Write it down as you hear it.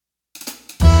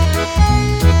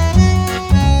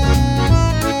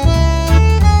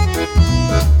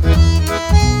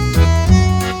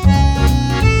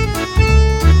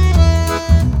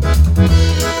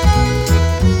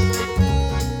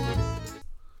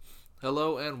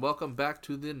Hello and welcome back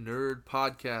to the Nerd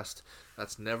Podcast.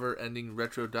 That's never-ending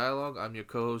retro dialogue. I'm your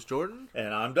co-host Jordan.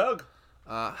 And I'm Doug.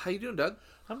 How you doing, Doug?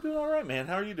 I'm doing all right, man.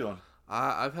 How are you doing?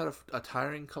 I've had a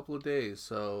tiring couple of days,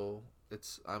 so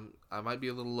I might be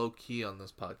a little low key on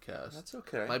this podcast. That's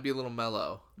okay. Might be a little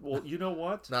mellow. Well, you know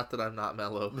what? Not that I'm not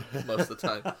mellow most of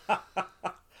the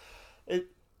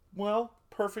time.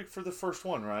 Perfect for the first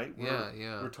one, right?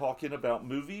 Yeah. We're talking about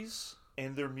movies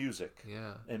and their music.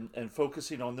 Yeah. And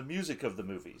focusing on the music of the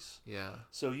movies. Yeah.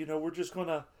 So, we're just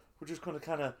gonna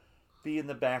kind of be in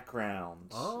the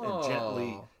background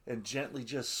and gently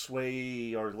just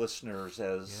sway our listeners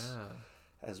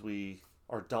as we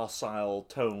our docile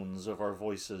tones of our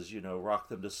voices, rock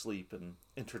them to sleep and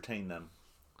entertain them.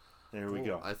 There we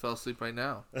go. I fell asleep right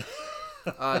now.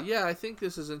 I think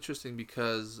this is interesting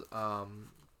because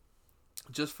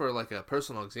just for like a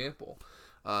personal example,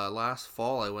 last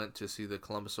fall I went to see the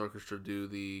Columbus Orchestra do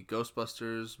the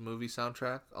Ghostbusters movie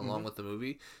soundtrack along with the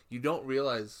movie. You don't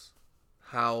realize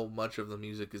how much of the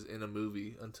music is in a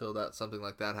movie until something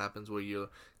like that happens where you're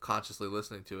consciously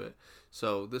listening to it.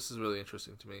 So this is really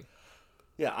interesting to me.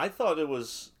 Yeah, I thought it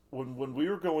was when we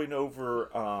were going over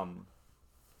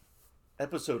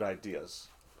episode ideas,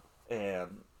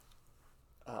 and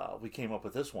we came up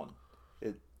with this one.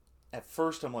 At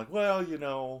first, I'm like,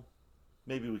 well,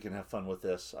 maybe we can have fun with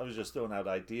this. I was just throwing out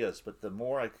ideas, but the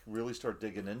more I really start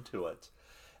digging into it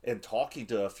and talking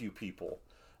to a few people,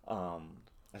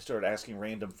 I started asking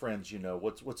random friends,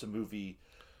 what's a movie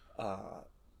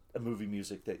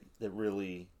music that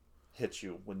really hits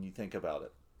you when you think about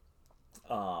it.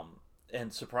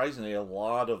 And surprisingly, a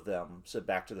lot of them said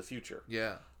Back to the Future.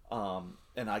 Yeah.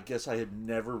 And I guess I had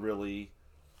never really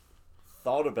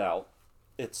thought about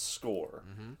its score,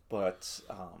 but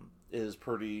it is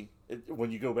pretty.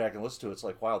 When you go back and listen to it, it's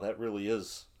like, wow, that really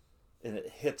is, and it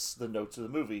hits the notes of the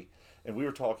movie. And we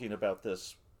were talking about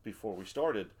this before we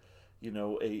started.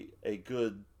 A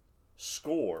good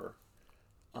score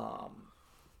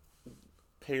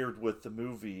paired with the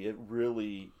movie,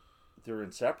 they're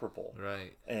inseparable.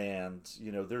 Right. And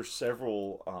there's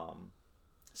several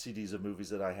CDs of movies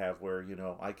that I have where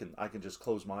I can just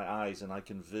close my eyes and I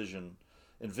can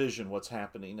envision what's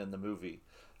happening in the movie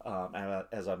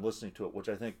as I'm listening to it, which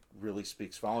I think really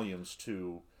speaks volumes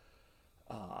to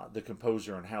the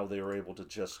composer and how they were able to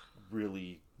just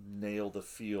really nail the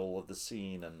feel of the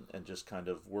scene and just kind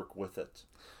of work with it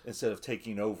instead of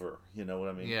taking over. You know what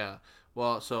I mean? Yeah.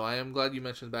 Well, so I am glad you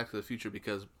mentioned Back to the Future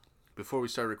because before we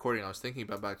started recording, I was thinking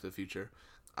about Back to the Future.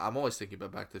 I'm always thinking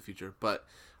about Back to the Future, but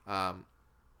I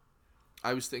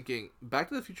was thinking Back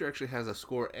to the Future actually has a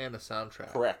score and a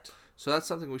soundtrack. Correct. So that's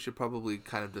something we should probably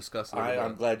kind of discuss.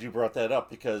 I'm glad you brought that up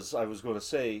because I was going to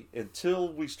say,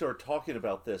 until we start talking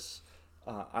about this,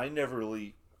 I never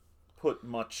really put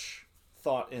much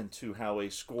thought into how a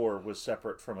score was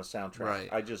separate from a soundtrack. Right.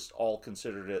 I just all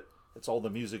considered it's all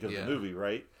the music of the movie,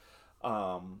 right?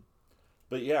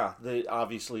 But yeah, they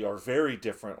obviously are very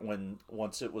different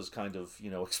once it was kind of,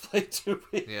 explained to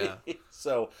me. Yeah.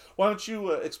 So why don't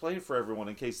you explain it for everyone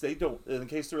in case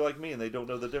they're like me and they don't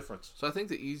know the difference. So I think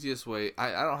the easiest way,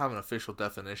 I don't have an official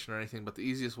definition or anything, but the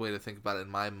easiest way to think about it in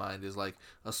my mind is like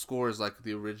a score is like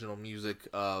the original music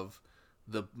of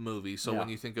the movie. So when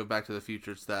you think of Back to the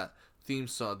Future, it's that theme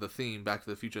song, the theme, Back to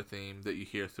the Future theme that you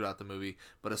hear throughout the movie.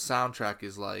 But a soundtrack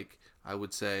is like, I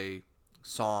would say,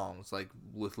 songs like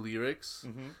with lyrics,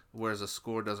 whereas a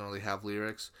score doesn't really have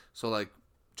lyrics. So like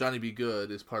Johnny Be Good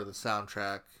is part of the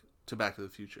soundtrack to Back to the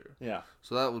Future. Yeah.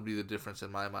 So that would be the difference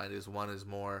in my mind. Is one is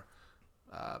more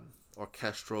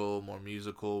orchestral, more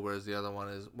musical, whereas the other one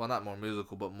is not more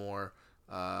musical, but more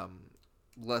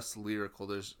less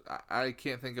lyrical. I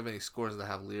can't think of any scores that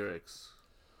have lyrics.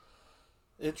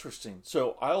 Interesting.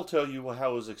 So I'll tell you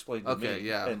how it was explained to me,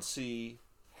 yeah. and see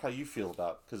how you feel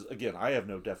about it. Because again, I have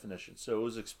no definition. So it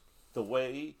was the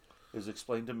way it was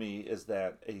explained to me is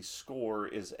that a score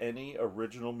is any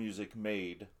original music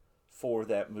made for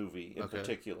that movie in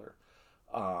particular.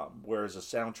 Whereas a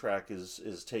soundtrack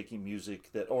is taking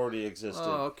music that already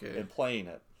existed and playing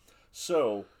it.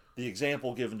 So the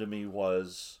example given to me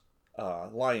was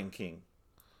Lion King.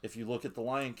 If you look at the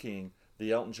Lion King,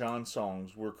 the Elton John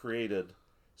songs were created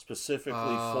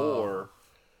specifically for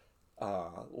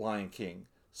Lion King.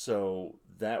 So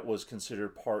that was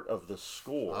considered part of the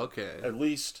score. Okay. At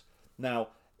least now,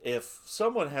 if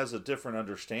someone has a different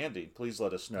understanding, please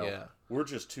let us know. Yeah. We're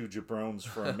just two jabrones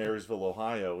from Marysville,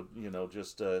 Ohio,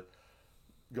 just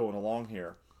going along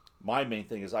here. My main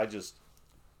thing is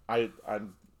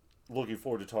I'm looking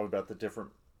forward to talking about the different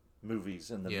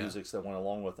movies and the musics that went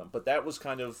along with them. But that was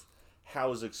kind of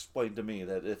how is explained to me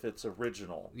that if it's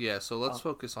original? Yeah, so let's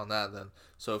focus on that then.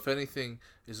 So if anything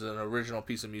is an original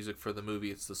piece of music for the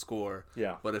movie, it's the score.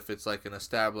 Yeah. But if it's like an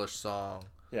established song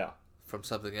Yeah. from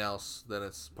something else, then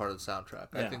it's part of the soundtrack.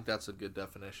 Yeah. I think that's a good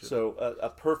definition. So a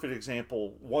perfect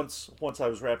example, once I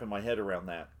was wrapping my head around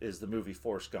that, is the movie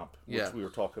Forrest Gump, which we were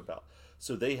talking about.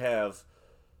 So they have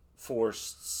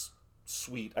Forrest's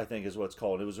Suite, I think is what it's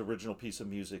called. It was an original piece of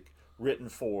music written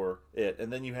for it.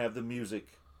 And then you have the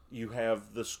music, you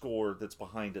have the score that's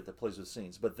behind it that plays with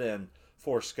scenes. But then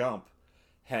Forrest Gump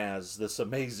has this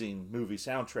amazing movie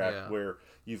soundtrack where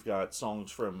you've got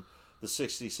songs from the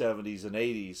 60s, 70s, and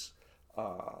 80s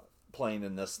playing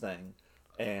in this thing.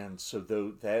 And so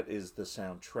that is the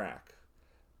soundtrack.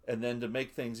 And then to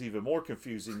make things even more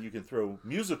confusing, you can throw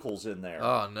musicals in there.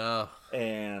 Oh, no.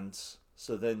 And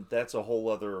so then that's a whole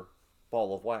other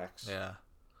ball of wax. Yeah.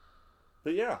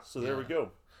 But yeah, so there we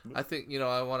go. I think,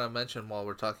 I want to mention while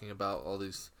we're talking about all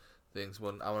these things,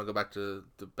 when I want to go back to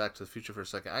the Future for a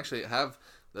second. I actually have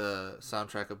the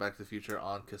soundtrack of Back to the Future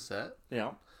on cassette.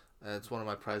 Yeah. And it's one of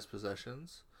my prized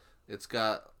possessions. It's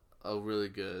got a really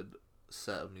good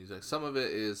set of music. Some of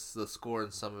it is the score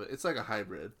and some of it's like a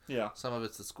hybrid. Yeah. Some of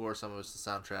it's the score, some of it's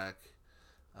the soundtrack.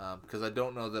 Because I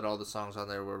don't know that all the songs on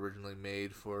there were originally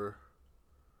made for...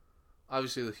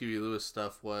 Obviously, the Huey Lewis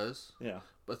stuff was. Yeah.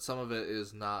 But some of it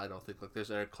is not, I don't think. Like, there's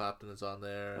Eric Clapton is on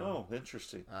there. Oh,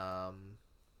 interesting.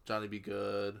 Johnny B.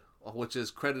 Good, which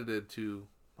is credited to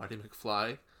Marty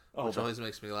McFly, which always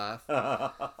makes me laugh.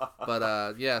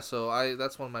 But, yeah, so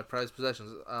that's one of my prized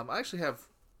possessions. I actually have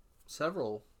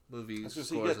several movies.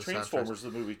 You got Transformers,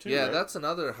 the movie, too, Yeah, right? that's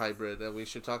another hybrid, and we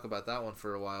should talk about that one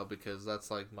for a while, because that's,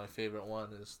 like, my favorite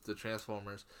one is the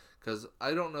Transformers. Because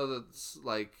I don't know that's,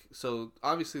 like... So,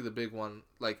 obviously, the big one...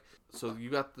 Like, so you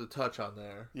got The Touch on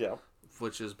there. Yeah.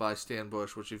 Which is by Stan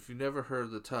Bush, which if you've never heard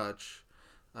The Touch,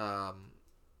 go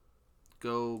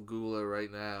Google it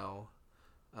right now,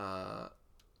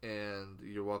 and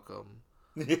you're welcome.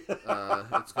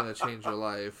 It's going to change your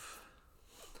life.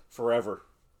 Forever.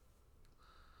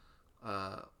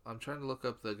 I'm trying to look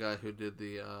up the guy who did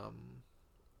the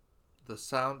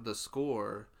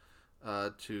score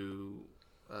to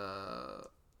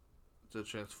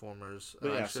Transformers.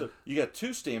 So you got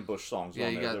two Stan Bush songs on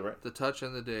there, you got right? The Touch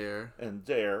and the Dare. And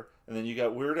then you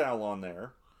got Weird Al on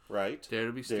there, right? Dare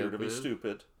to Be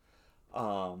Stupid.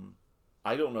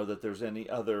 I don't know that there's any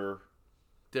other...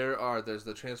 There's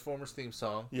the Transformers theme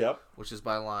song. Yep. Which is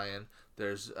by Lion.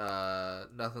 There's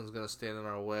Nothing's Gonna Stand in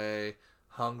Our Way.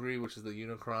 Hungry, which is the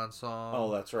Unicron song.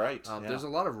 Oh, that's right. There's a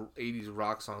lot of 80s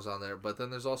rock songs on there, but then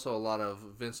there's also a lot of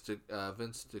Vince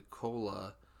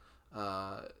DiCola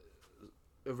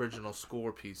original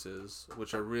score pieces,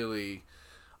 which are really...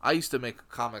 I used to make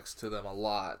comics to them a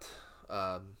lot.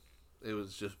 It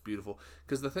was just beautiful.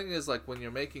 Because the thing is, like, when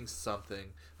you're making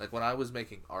something... Like, when I was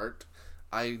making art,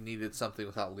 I needed something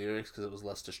without lyrics because it was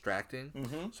less distracting.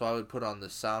 Mm-hmm. So I would put on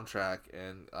this soundtrack,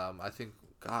 and I think...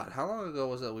 God, how long ago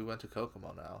was it we went to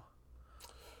Kokomo now?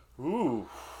 Ooh.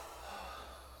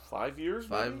 5 years,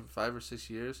 maybe? 5 or 6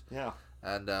 years. Yeah.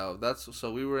 And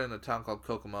so we were in a town called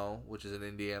Kokomo, which is in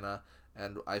Indiana,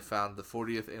 and I found the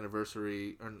 40th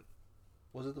anniversary, or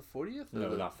was it the 40th?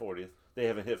 No, not 40th. They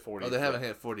haven't hit 40 Oh, they haven't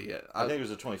hit 40 yet. I think it was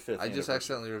the 25th. I just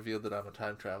accidentally revealed that I'm a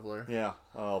time traveler. Yeah.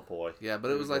 Oh, boy. Yeah, but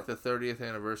it was like the 30th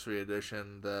anniversary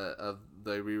edition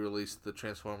they re-released the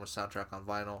Transformers soundtrack on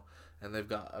vinyl. And they've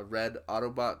got a red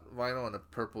Autobot vinyl and a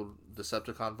purple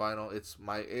Decepticon vinyl.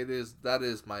 That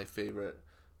is my favorite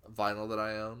vinyl that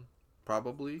I own,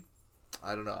 probably.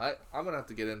 I don't know. I'm gonna have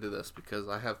to get into this because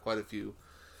I have quite a few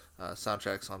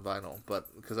soundtracks on vinyl, but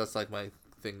because that's like my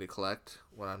thing to collect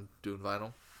when I'm doing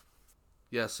vinyl.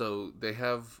 Yeah, so they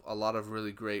have a lot of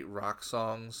really great rock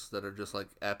songs that are just like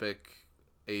epic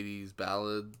 80s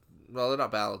ballad. Well, they're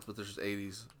not ballads, but they're just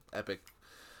 80s epic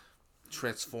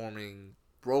transforming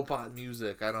robot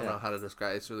music. I don't know how to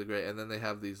describe it. It's really great. And then they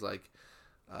have these like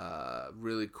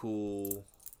really cool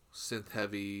synth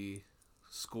heavy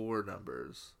score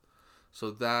numbers.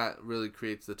 So that really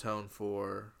creates the tone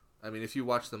for... I mean, if you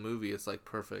watch the movie, it's like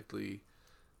perfectly...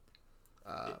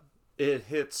 It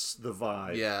hits the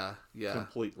vibe. Yeah.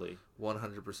 Completely.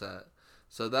 100%.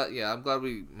 So that, I'm glad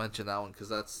we mentioned that one because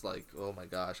that's like, oh my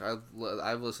gosh.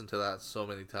 I've listened to that so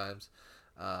many times.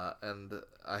 And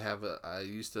I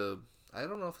used to... I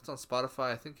don't know if it's on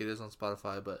Spotify. I think it is on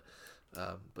Spotify, but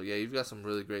yeah, you've got some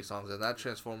really great songs, and that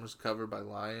Transformers cover by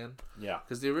Lion. Yeah.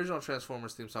 Because the original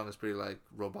Transformers theme song is pretty like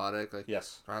robotic, like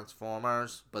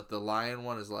Transformers, but the Lion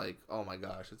one is like, oh my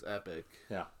gosh, it's epic.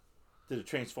 Yeah. Did it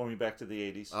transform you back to the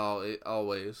 80s? Oh, it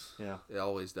always. Yeah. It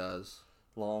always does.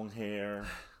 Long hair.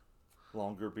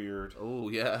 longer beard. Oh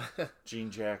yeah.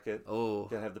 Jean jacket. Oh.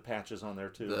 Gotta have the patches on there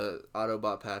too. The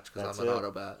Autobot patch because I'm an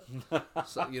Autobot.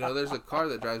 So there's a car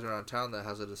that drives around town that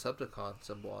has a Decepticon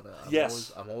symbol on it.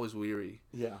 I'm always weary.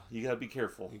 Yeah, you gotta be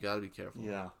careful. You gotta be careful.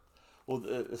 Yeah. Well,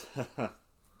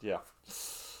 yeah.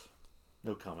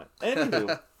 No comment.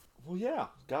 Anywho, well, yeah.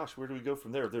 Gosh, where do we go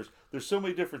from there? There's so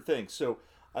many different things. So,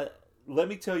 let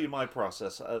me tell you my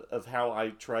process of how I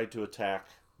tried to attack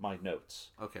my notes.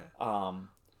 Okay.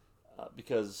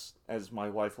 Because as my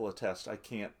wife will attest, I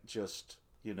can't just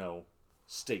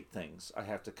state things. I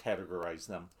have to categorize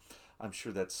them. I'm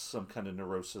sure that's some kind of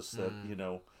neurosis that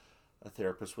a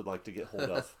therapist would like to get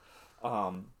hold of.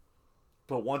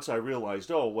 But once I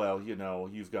realized, oh well,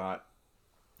 you've got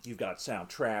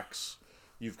soundtracks,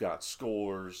 you've got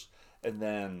scores, and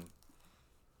then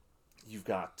you've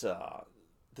got the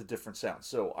different sounds.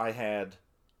 So I'd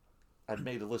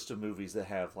made a list of movies that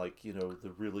have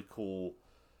the really cool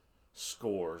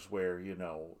scores where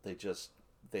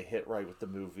they hit right with the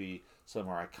movie. Some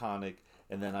are iconic,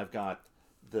 and then I've got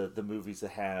the movies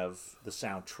that have the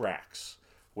soundtracks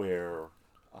where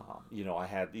I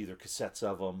had either cassettes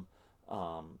of them.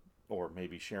 Or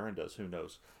maybe Sharon does, who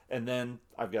knows. And then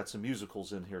I've got some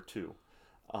musicals in here too.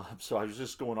 So I was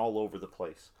just going all over the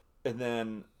place. And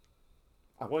then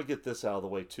I want to get this out of the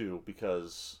way too,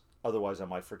 because otherwise I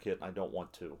might forget and I don't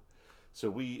want to. So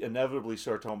we inevitably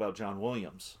started talking about John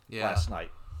Williams last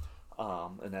night.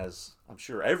 And as I'm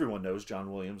sure everyone knows,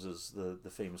 John Williams is the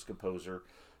famous composer,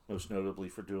 most notably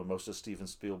for doing most of Steven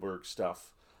Spielberg's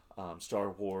stuff.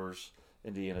 Star Wars,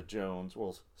 Indiana Jones.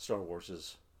 Well, Star Wars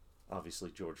is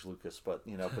obviously George Lucas, but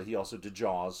he also did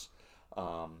Jaws.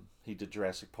 He did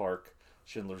Jurassic Park,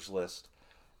 Schindler's List.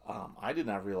 I did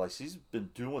not realize he's been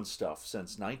doing stuff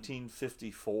since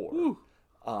 1954,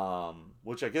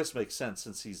 which I guess makes sense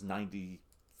since he's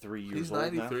 93 years he's old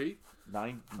 93?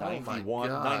 now.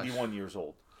 91 years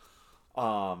old.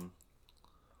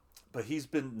 But he's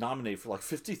been nominated for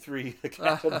 53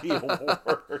 Academy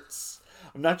Awards.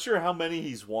 I'm not sure how many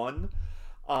he's won.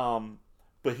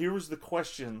 But here was the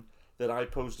question that I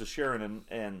posed to Sharon,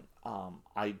 and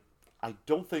I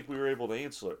don't think we were able to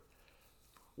answer it.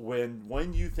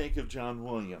 When you think of John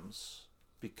Williams,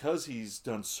 because he's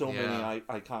done so many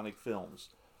iconic films,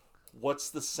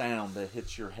 what's the sound that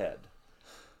hits your head?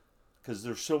 Because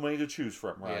there's so many to choose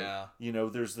from, right? Yeah.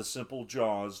 There's the simple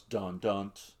Jaws,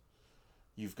 dun-dunt.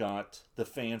 You've got the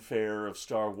fanfare of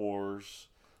Star Wars.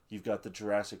 You've got the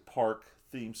Jurassic Park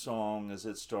theme song as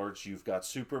it starts. You've got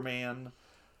Superman.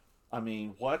 I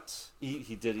mean, what?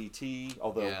 He did E.T.,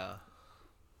 although,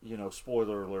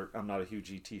 spoiler alert, I'm not a huge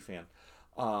E.T. fan.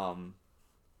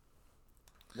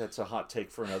 That's a hot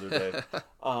take for another day.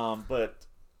 But,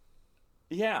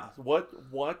 yeah,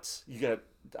 what you got,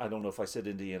 I don't know if I said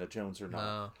Indiana Jones or not.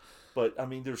 No. But, I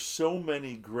mean, there's so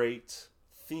many great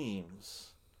themes.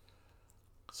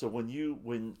 So when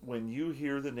you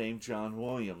hear the name John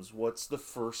Williams, what's the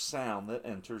first sound that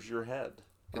enters your head?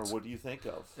 Or what do you think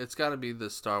of? It's got to be the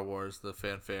Star Wars, the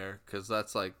fanfare, because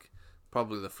that's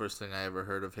probably the first thing I ever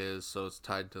heard of his, so it's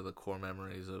tied to the core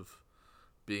memories of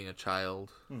being a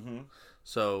child. Mm-hmm.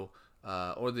 So,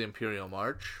 or the Imperial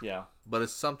March. Yeah. But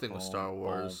it's something with Star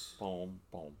Wars. Boom,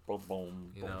 boom, boom,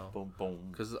 boom, boom, boom, boom.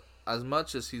 Because as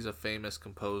much as he's a famous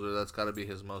composer, that's got to be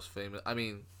his most famous... I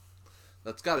mean,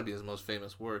 that's got to be his most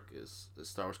famous work is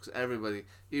Star Wars, because everybody,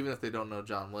 even if they don't know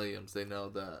John Williams, they know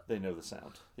that... They know the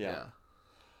sound.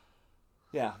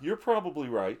 Yeah, you're probably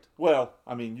right. Well,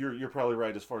 I mean, you're probably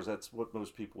right as far as that's what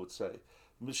most people would say.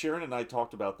 Sharon and I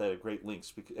talked about that at great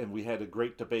lengths, and we had a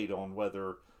great debate on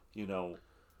whether,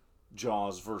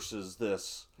 Jaws versus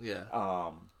this.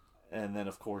 Yeah. And then,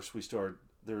 of course,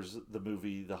 there's the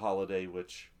movie The Holiday,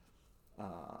 which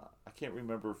I can't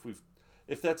remember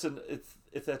if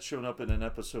that's shown up in an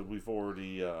episode we've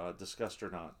already discussed or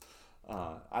not.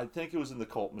 I think it was in the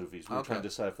cult movies. We were trying to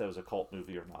decide if that was a cult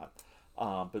movie or not.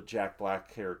 But Jack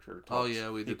Black character talks,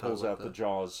 he pulls out the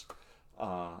Jaws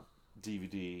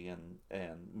DVD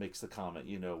and makes the comment,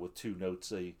 with two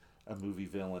notes, a movie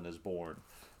villain is born.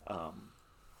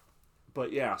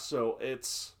 But yeah, so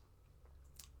it's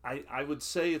I would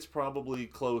say it's probably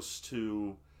close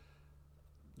to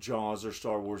Jaws or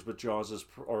Star Wars, but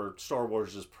Star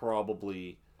Wars is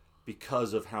probably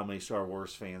because of how many Star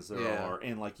Wars fans there are,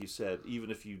 and like you said, even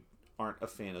if you aren't a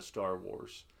fan of Star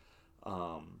Wars,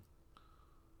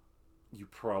 you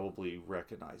probably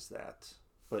recognize that.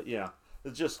 But yeah,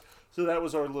 it's just so that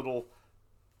was our little.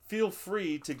 Feel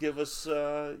free to give us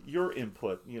your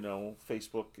input.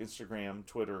 Facebook, Instagram,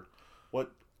 Twitter.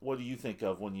 What do you think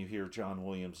of when you hear John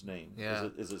Williams' name? Yeah.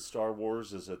 Is it Star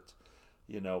Wars? Is it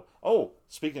Oh,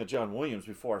 speaking of John Williams,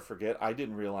 before I forget, I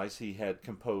didn't realize he had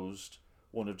composed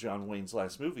one of John Wayne's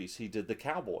last movies. He did The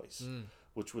Cowboys,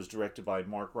 which was directed by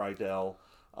Mark Rydell,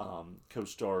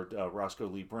 co-starred Roscoe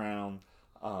Lee Brown,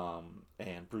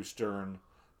 and Bruce Dern,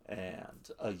 and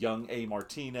a young A.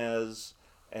 Martinez,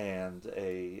 and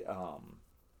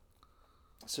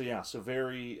so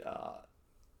very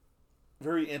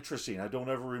very interesting. I don't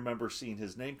ever remember seeing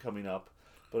his name coming up,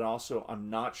 but also I'm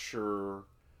not sure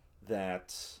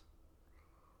that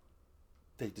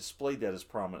they displayed that as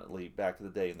prominently back in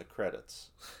the day in the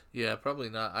credits. Yeah, probably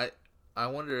not. I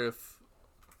wonder if,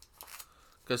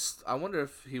 because I wonder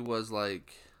if he was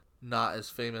like not as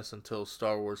famous until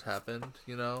Star Wars happened,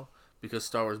 because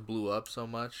Star Wars blew up so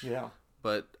much. Yeah.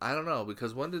 But I don't know,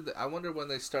 because I wonder when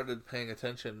they started paying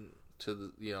attention to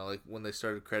the, like when they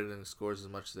started crediting scores as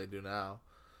much as they do now.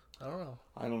 I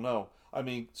don't know. I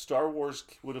mean, Star Wars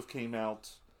would have came out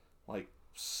like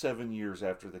 7 years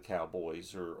after the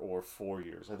Cowboys, or 4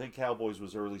 years. I think Cowboys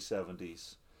was early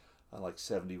 70s, like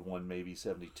 71, maybe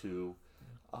 72.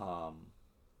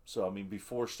 So, I mean,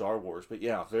 before Star Wars. But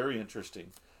yeah, very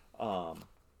interesting. I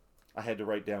had to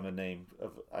write down a name.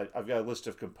 I've got a list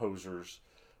of composers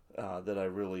that I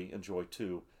really enjoy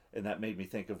too. And that made me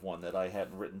think of one that I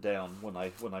hadn't written down when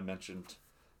I mentioned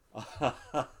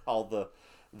all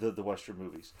the Western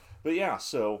movies. But yeah,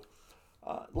 so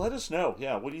let us know.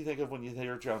 Yeah, what do you think of when you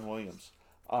hear John Williams?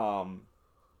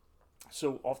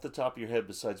 So off the top of your head,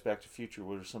 besides Back to the Future,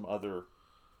 what are some other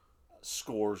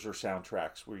scores or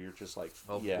soundtracks where you're just like,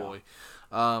 boy.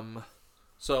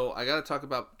 So I got to talk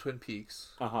about Twin Peaks.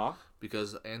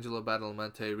 Because Angelo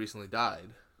Badalamenti recently died.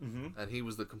 Mm-hmm. And he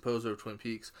was the composer of Twin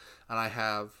Peaks. And I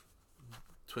have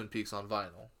Twin Peaks on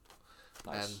vinyl.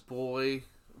 Nice. And boy,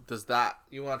 does that...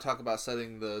 You want to talk about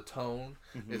setting the tone?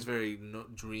 Mm-hmm. It's very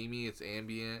dreamy. It's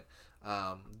ambient.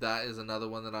 That is another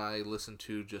one that I listen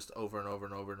to just over and over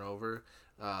and over and over.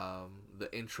 The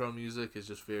intro music is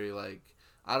just very like...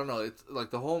 I don't know. It's like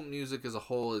the whole music as a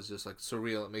whole is just like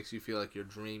surreal. It makes you feel like you're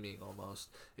dreaming almost.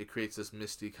 It creates this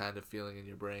misty kind of feeling in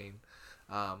your brain.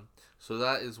 So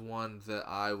that is one that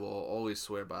I will always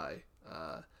swear by.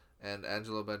 And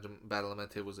Angelo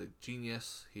Badalamenti was a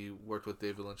genius. He worked with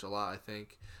David Lynch a lot, I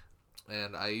think.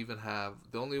 And I even have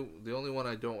the only one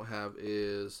I don't have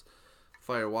is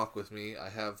Fire Walk With Me. I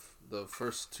have the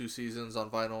first 2 seasons on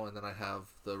vinyl, and then I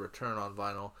have the Return on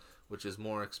vinyl, which is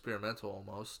more experimental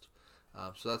almost.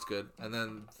 So that's good. And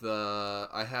then we'll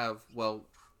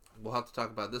have to talk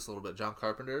about this a little bit. John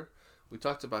Carpenter. We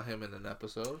talked about him in an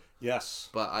episode. Yes.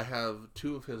 But I have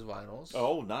 2 of his vinyls.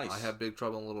 Oh, nice. I have Big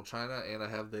Trouble in Little China, and I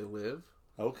have They Live.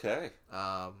 Okay.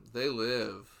 They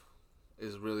Live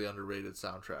is really underrated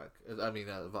soundtrack. I mean,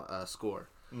 score.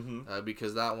 Mm-hmm.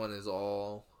 Because that one is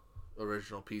all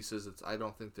original pieces. I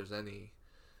don't think there's any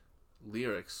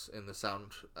lyrics in the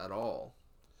sound at all.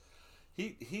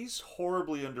 He's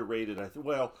horribly underrated.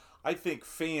 I think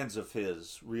fans of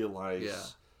his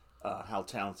realize how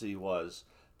talented he was,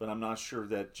 but I'm not sure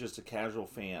that just a casual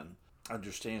fan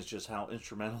understands just how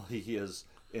instrumental he is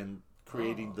in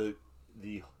creating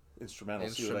the instrumental.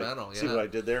 See what I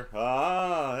did there?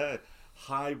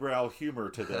 Highbrow humor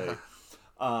today.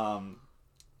 The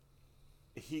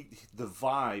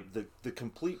vibe, the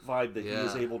complete vibe that he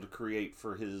is able to create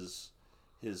for his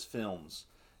films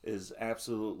is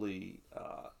absolutely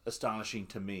astonishing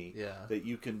to me. Yeah. That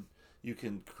you can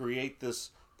create this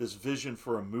vision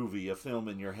for a movie, a film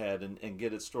in your head, and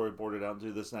get it storyboarded out and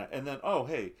do this and that, and then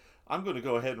hey, I'm going to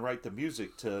go ahead and write the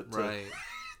music to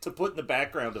to put in the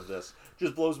background of this.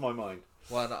 Just blows my mind.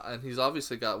 Well, and he's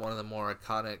obviously got one of the more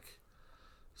iconic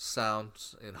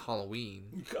sounds in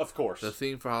Halloween. Of course, the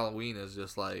theme for Halloween is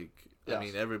just like. Yes. I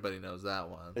mean, everybody knows that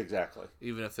one. Exactly.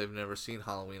 Even if they've never seen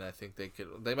Halloween, I think they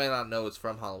could. They might not know it's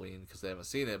from Halloween because they haven't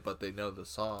seen it, but they know the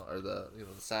song or the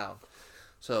sound.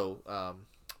 So,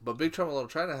 but Big Trouble in Little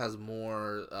China has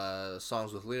more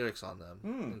songs with lyrics on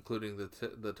them, including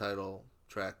the title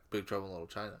track "Big Trouble in Little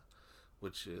China,"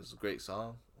 which is a great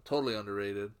song, totally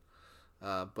underrated.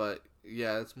 But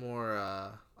yeah, it's more.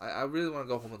 I really want to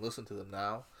go home and listen to them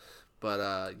now.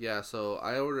 But so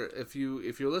I order if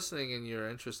you're listening and you're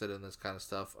interested in this kind of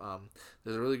stuff,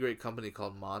 there's a really great company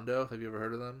called Mondo. Have you ever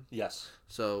heard of them? Yes.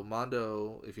 So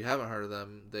Mondo, if you haven't heard of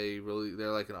them,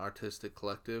 they're like an artistic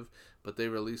collective, but they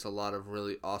release a lot of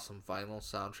really awesome vinyl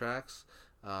soundtracks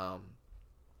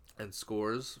and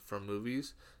scores from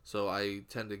movies. So I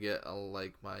tend to get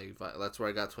that's where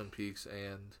I got Twin Peaks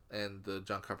and the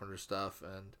John Carpenter stuff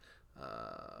and.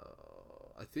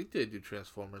 I think they do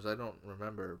Transformers. I don't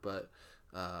remember, but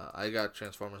I got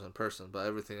Transformers in person. But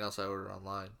everything else I order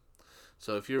online.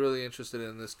 So if you're really interested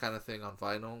in this kind of thing on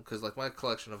vinyl, because like my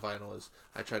collection of vinyl is,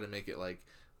 I try to make it like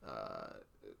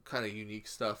kind of unique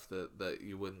stuff that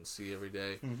you wouldn't see every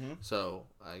day. Mm-hmm. So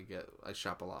I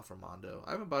shop a lot from Mondo.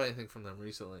 I haven't bought anything from them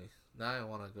recently. Now I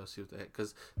want to go see what they have,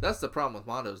 because that's the problem with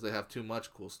Mondo is they have too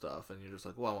much cool stuff, and you're just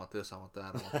like, well, I want this, I want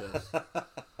that, I want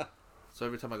this. So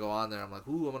every time I go on there, I'm like,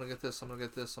 ooh, I'm gonna get this, I'm gonna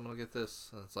get this, I'm gonna get this,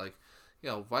 and it's like,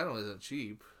 vinyl isn't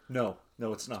cheap. No,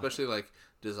 it's not. Especially like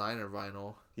designer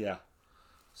vinyl. Yeah.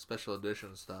 Special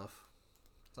edition stuff.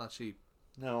 It's not cheap.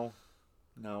 No.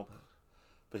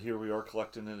 But here we are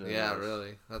collecting it. Yeah,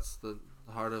 really. That's the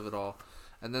heart of it all.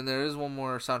 And then there is one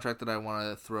more soundtrack that I want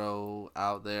to throw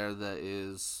out there that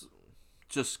is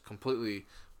just completely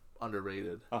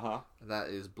underrated. Uh-huh. And that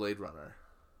is Blade Runner.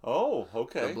 Oh,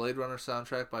 okay. The Blade Runner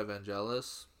soundtrack by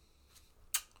Vangelis.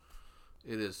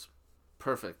 It is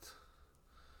perfect.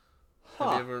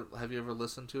 Huh. Have you ever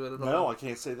listened to it at all? No, I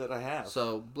can't say that I have.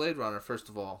 So Blade Runner, first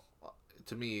of all,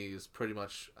 to me is pretty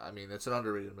much, I mean, it's an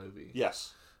underrated movie.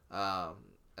 Yes. And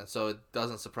so it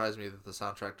doesn't surprise me that the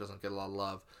soundtrack doesn't get a lot of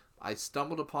love. I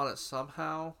stumbled upon it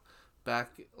somehow back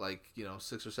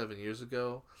 6 or 7 years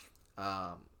ago.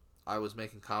 I was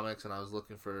making comics and I was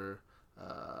looking for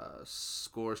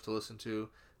scores to listen to,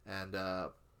 and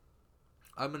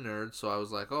I'm a nerd, so I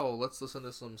was like, oh, let's listen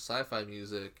to some sci-fi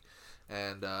music.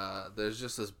 And there's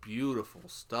just this beautiful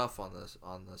stuff on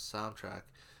the soundtrack.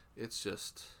 It's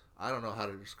just, I don't know how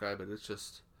to describe it.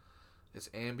 It's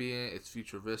ambient, it's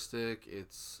futuristic,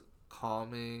 it's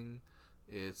calming,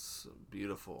 it's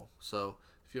beautiful. So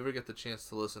if you ever get the chance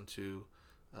to listen to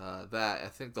that, I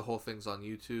think the whole thing's on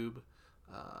YouTube,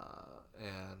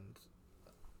 and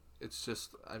it's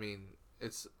just, I mean,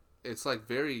 it's like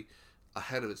very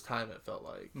ahead of its time, it felt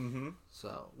like. Mm-hmm.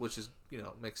 So, which is,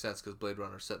 makes sense because Blade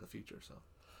Runner set in the future. So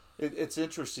it's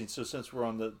interesting. So since we're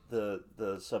on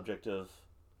the subject of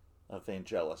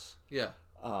Vangelis, yeah,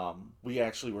 we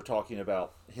actually were talking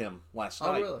about him last night.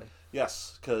 Oh, really?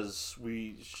 Yes, because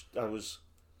I was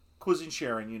quizzing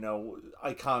Sharon.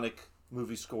 Iconic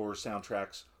movie scores,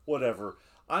 soundtracks, whatever.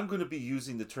 I'm going to be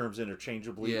using the terms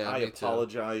interchangeably. Yeah, I me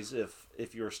apologize too.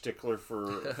 if you're a stickler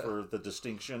for the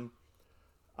distinction.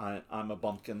 I'm a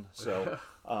bumpkin, so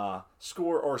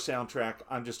score or soundtrack,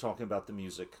 I'm just talking about the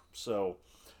music. So,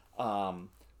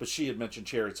 but she had mentioned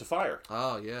Chariots of Fire.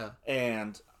 Oh, yeah.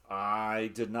 And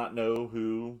I did not know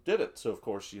who did it. So, of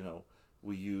course,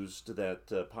 we used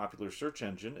that popular search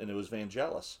engine, and it was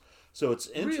Vangelis. So it's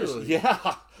interesting. Really?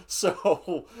 Yeah.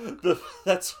 So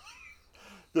that's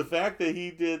the fact that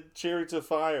he did Chariots of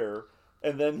Fire,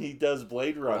 and then he does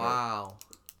Blade Runner. Wow.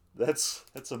 That's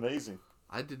amazing.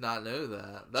 I did not know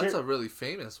that. That's a really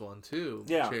famous one, too.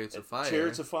 Yeah. Chariots of Fire.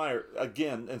 Chariots of Fire.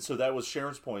 Again, and so that was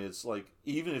Sharon's point. It's like,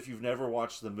 even if you've never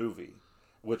watched the movie,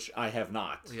 which I have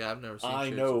not. Yeah, I've never seen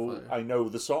Chariots of Fire. I know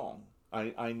the song.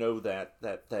 I know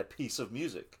that piece of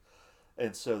music.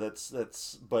 And so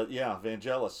that's but yeah,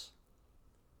 Vangelis.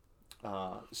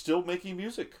 Still making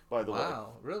music, by the way.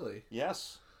 Wow, really?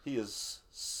 Yes. He is.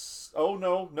 Oh,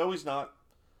 no, he's not.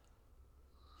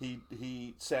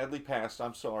 He sadly passed.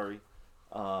 I'm sorry.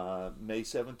 May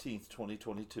 17th,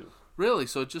 2022. Really?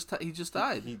 So he just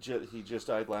died? He just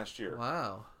died last year.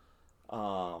 Wow.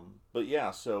 But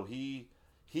yeah, so he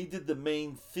did the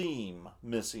main theme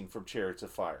missing from Chariots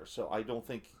of Fire. So I don't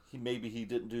think he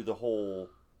didn't do the whole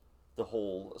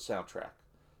soundtrack.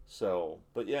 So,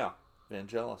 but yeah,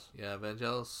 Vangelis. Yeah,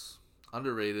 Vangelis,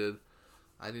 underrated.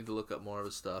 I need to look up more of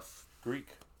his stuff. Greek.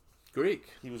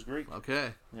 He was Greek. Okay.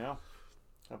 Yeah.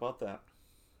 How about that?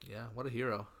 Yeah, what a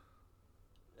hero.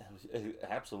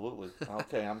 Absolutely.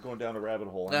 Okay, I'm going down a rabbit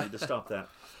hole. I need to stop that.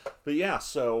 But yeah,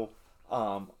 so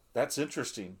that's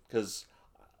interesting because,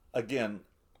 again,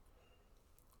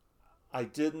 I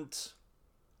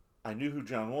knew who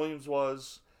John Williams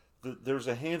was. There's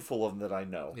a handful of them that I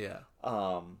know. Yeah.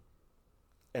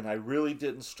 And I really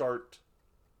didn't start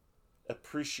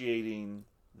appreciating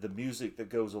the music that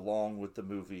goes along with the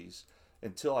movies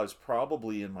until I was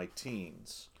probably in my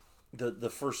teens. The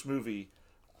first movie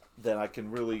that I can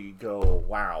really go,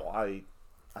 wow, I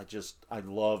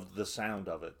loved the sound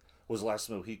of it, was Last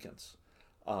Mohicans.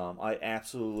 I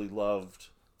absolutely loved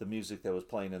the music that was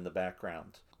playing in the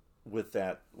background with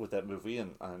that movie,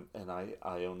 and I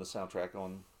own the soundtrack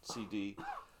on CD.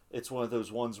 It's one of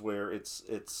those ones where it's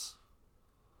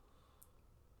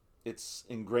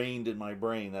ingrained in my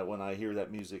brain that when I hear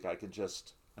that music, I can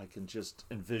just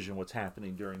envision what's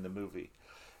happening during the movie.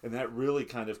 And that really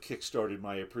kind of kick-started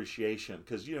my appreciation.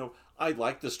 Because, I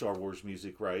like the Star Wars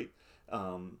music, right?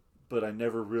 But I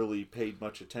never really paid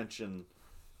much attention,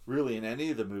 really, in any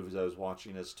of the movies I was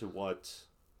watching as to what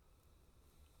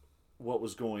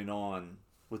was going on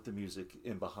with the music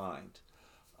in behind.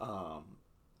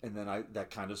 And then that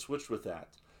kind of switched with that.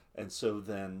 And so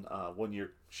then one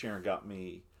year Sharon got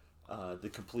me the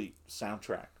complete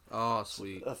soundtrack. Oh,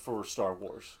 sweet. For Star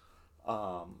Wars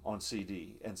on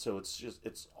CD. And so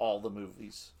it's all the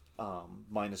movies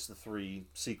minus the 3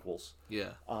 sequels.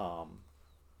 Yeah.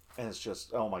 And it's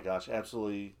just, oh my gosh,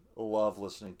 absolutely love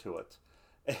listening to it.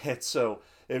 And so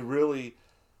I really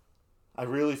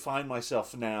find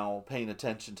myself now paying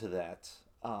attention to that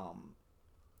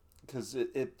because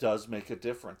it does make a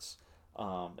difference.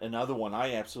 Another one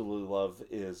I absolutely love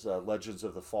is Legends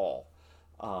of the Fall.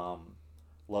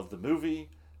 Love the movie,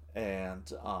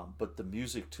 and but the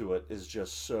music to it is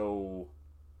just so.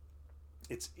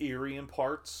 It's eerie in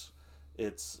parts.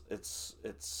 It's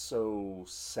so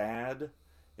sad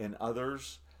in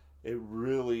others. It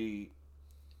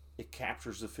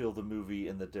captures the feel of the movie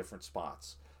in the different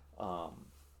spots.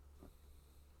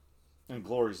 And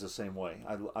Glory's the same way.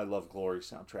 I love Glory's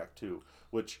soundtrack too,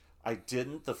 which I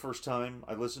didn't the first time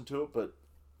I listened to it, but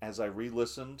as I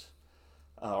re-listened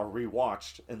or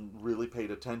re-watched and really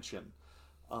paid attention,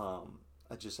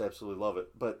 I just absolutely love it.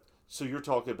 But so you're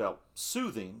talking about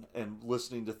soothing and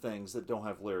listening to things that don't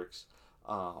have lyrics.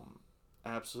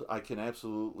 I can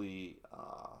absolutely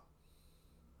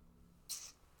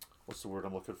what's the word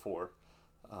I'm looking for?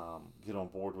 Get on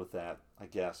board with that, I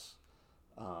guess.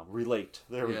 Relate.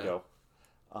 There we go.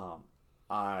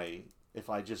 If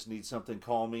I just need something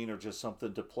calming or just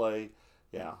something to play,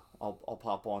 yeah, I'll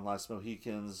pop on Last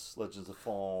Mohicans, Legends of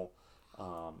Fall.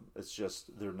 It's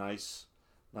just they're nice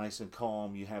and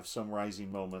calm. You have some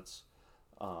rising moments,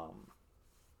 but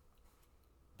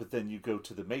then you go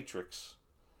to the Matrix,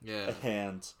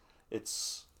 and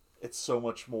it's so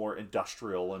much more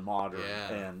industrial and modern,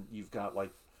 and you've got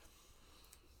like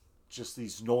just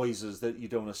these noises that you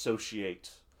don't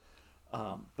associate.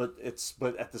 But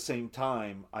at the same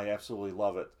time, I absolutely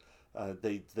love it.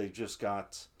 They just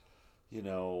got,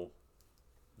 the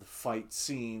fight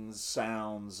scenes,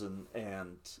 sounds,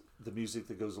 and the music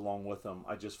that goes along with them.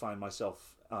 I just find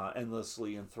myself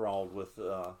endlessly enthralled with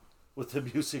the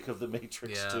music of the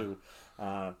Matrix too.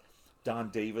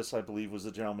 Don Davis, I believe, was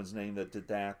the gentleman's name that did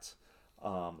that.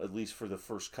 At least for the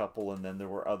first couple, and then there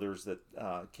were others that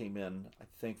came in, I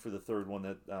think, for the third one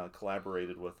that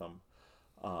collaborated with them.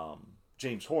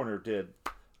 James Horner did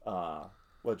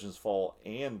Legends Fall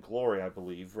and Glory, I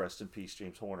believe. Rest in peace,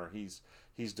 James Horner. He's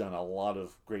done a lot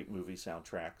of great movie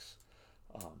soundtracks.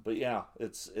 But yeah,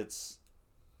 it's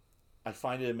I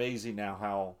find it amazing now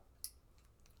how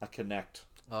I connect.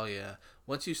 Oh yeah,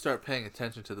 once you start paying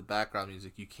attention to the background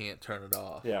music, you can't turn it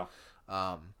off. Yeah.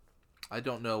 I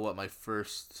don't know what my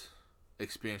first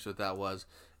experience with that was.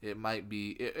 It might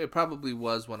be... It probably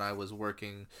was when I was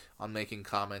working on making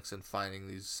comics and finding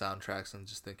these soundtracks and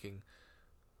just thinking,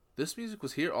 this music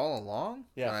was here all along?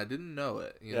 Yeah. And I didn't know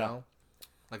it, you know?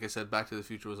 Like I said, Back to the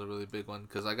Future was a really big one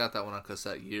because I got that one on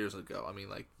cassette years ago. I mean,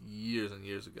 like, years and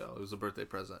years ago. It was a birthday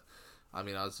present. I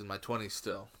mean, I was in my 20s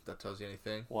still. If that tells you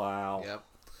anything. Wow. Yep.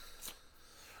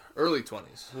 Early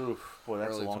 20s. Oof, boy,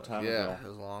 that's Early a long 20s. time yeah, ago. it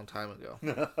was a long time ago.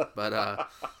 But,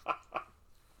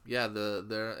 yeah,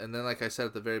 and then like I said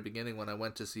at the very beginning when I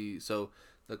went to see, so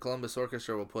the Columbus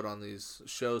Orchestra will put on these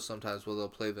shows sometimes where they'll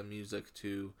play the music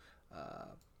to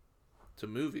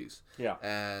movies. Yeah.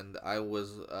 And I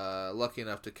was lucky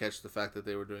enough to catch the fact that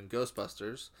they were doing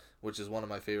Ghostbusters, which is one of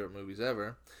my favorite movies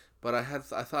ever. But I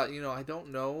thought, I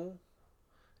don't know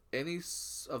any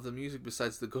of the music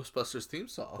besides the Ghostbusters theme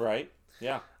song. Right.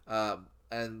 Yeah.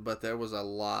 But there was a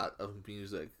lot of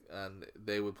music, and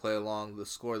they would play along the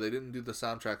score. They didn't do the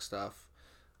soundtrack stuff,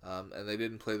 and they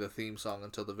didn't play the theme song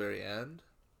until the very end,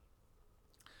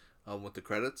 with the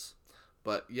credits.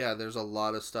 But yeah, there's a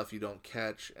lot of stuff you don't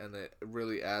catch, and it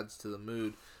really adds to the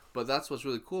mood. But that's what's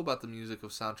really cool about the music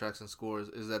of soundtracks and scores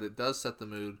is that it does set the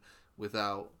mood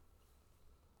without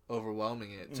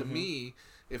overwhelming it. Mm-hmm. To me,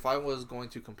 if I was going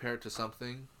to compare it to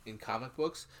something in comic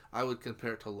books, I would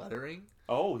compare it to lettering.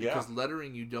 Oh, yeah. Because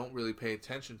lettering you don't really pay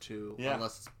attention to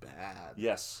unless it's bad.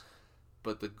 Yes.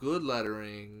 But the good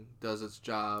lettering does its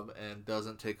job and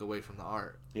doesn't take away from the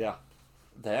art. Yeah.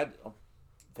 That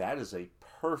is a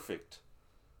perfect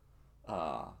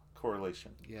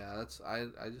correlation. Yeah,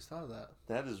 I just thought of that.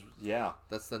 That is, yeah.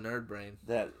 That's the nerd brain.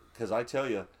 Because I tell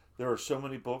you, there are so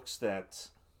many books that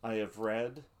I have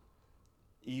read,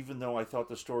 even though I thought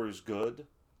the story was good,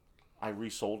 I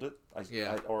resold it,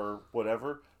 or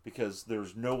whatever, because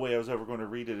there's no way I was ever going to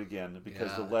read it again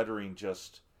because the lettering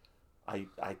just, I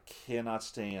cannot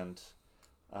stand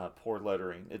poor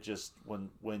lettering. It just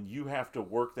when you have to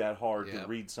work that hard to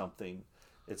read something,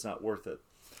 it's not worth it.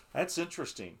 That's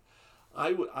interesting.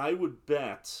 I would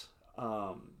bet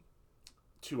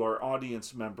to our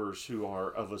audience members who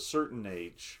are of a certain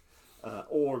age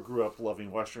or grew up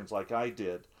loving westerns like I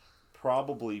did,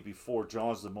 probably before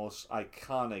Jaws, the most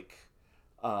iconic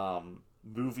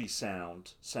movie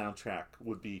soundtrack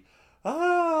would be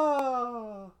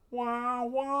wah wah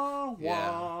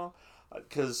wah.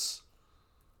 Because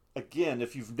again,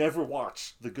 if you've never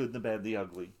watched The Good, the Bad, the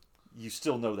Ugly, you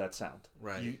still know that sound.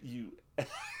 Right. You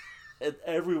and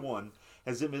everyone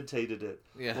has imitated it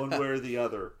one way or the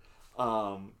other.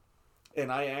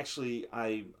 And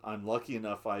I'm lucky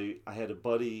enough. I had a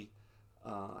buddy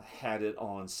had it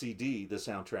on CD, the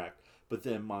soundtrack, but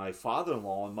then my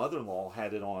father-in-law and mother-in-law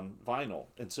had it on vinyl,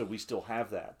 and so we still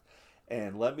have that.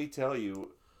 And let me tell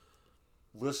you,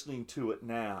 listening to it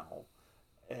now,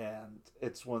 and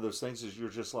it's one of those things is you're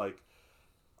just like,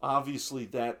 obviously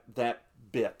that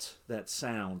bit, that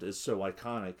sound is so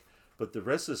iconic, but the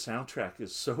rest of the soundtrack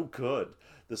is so good.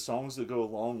 The songs that go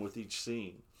along with each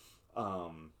scene.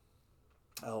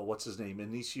 What's his name?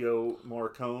 Ennio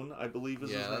Morricone, I believe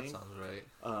is his name. Yeah, that sounds right.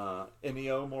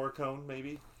 Ennio Morricone,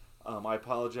 maybe. I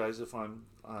apologize if I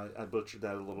butchered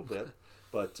that a little bit,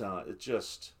 but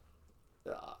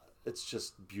it's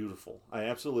just beautiful. I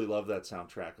absolutely love that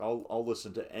soundtrack. I'll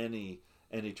listen to any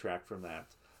track from that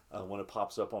when it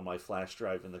pops up on my flash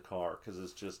drive in the car, because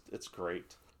it's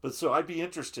great. But so I'd be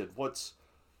interested. What's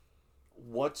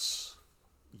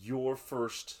your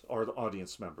first, or the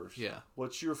audience members? Yeah.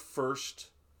 What's your first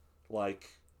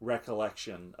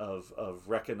recollection of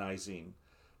recognizing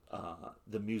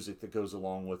the music that goes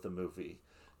along with the movie?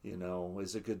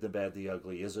 Is it Good, the Bad, the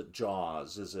Ugly? Is it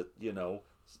Jaws? Is it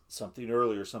something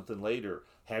earlier, something later?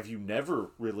 Have you never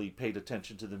really paid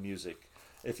attention to the music?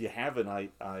 If you haven't, I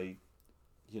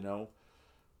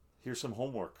here's some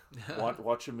homework.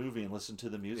 Watch a movie and listen to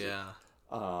the music. Yeah.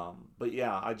 But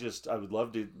yeah, I would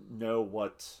love to know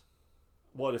what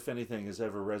if anything has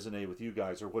ever resonated with you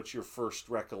guys, or what's your first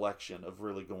recollection of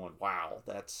really going, wow,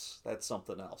 that's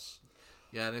something else.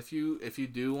 Yeah, and if you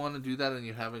do want to do that and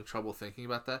you're having trouble thinking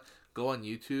about that, go on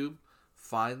YouTube,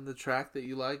 find the track that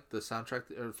you like, the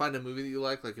soundtrack, or find a movie that you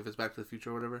like if it's Back to the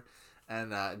Future or whatever,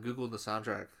 and Google the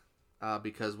soundtrack,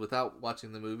 because without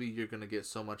watching the movie, you're gonna get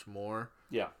so much more.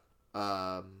 Yeah.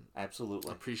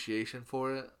 Absolutely. Appreciation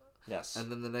for it. Yes.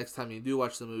 And then the next time you do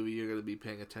watch the movie, you're going to be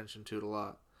paying attention to it a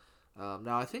lot.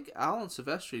 Now, I think Alan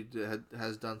Silvestri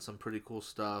has done some pretty cool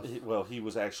stuff. He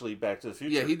was actually Back to the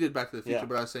Future. Yeah, he did Back to the Future,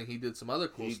 but I was saying he did some other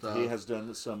cool stuff. He has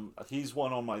done some. He's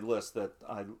one on my list that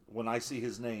when I see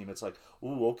his name, it's like,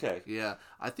 ooh, okay. Yeah,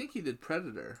 I think he did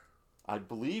Predator. I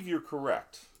believe you're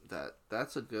correct.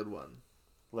 That's a good one.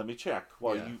 Let me check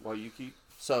while you keep.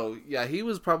 So, yeah, he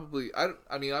was probably... I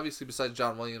mean, obviously, besides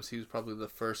John Williams, he was probably the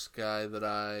first guy that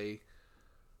I...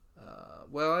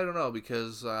 I don't know,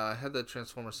 because I had that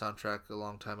Transformers soundtrack a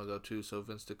long time ago, too, so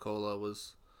Vince DiCola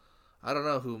was... I don't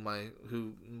know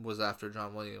who was after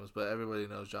John Williams, but everybody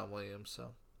knows John Williams,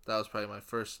 so that was probably my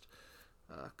first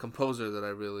composer that I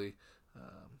really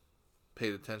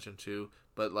paid attention to.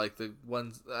 But, the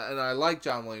ones... And I like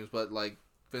John Williams, but,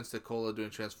 Vince DiCola doing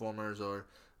Transformers, or...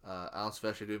 Alan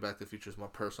Silvestri doing Back to the Future is more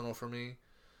personal for me,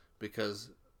 because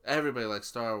everybody likes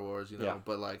Star Wars,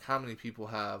 but how many people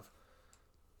have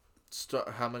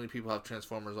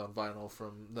Transformers on vinyl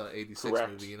from the '86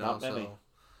 Correct. movie? Not many. So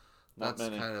that's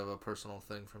kind of a personal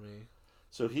thing for me.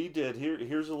 So he did.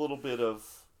 Here's a little bit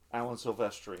of Alan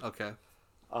Silvestri. Okay.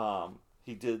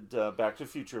 He did Back to the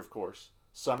Future, of course.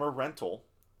 Summer Rental.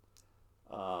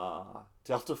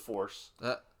 Delta Force.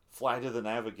 Flight of the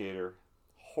Navigator.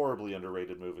 Horribly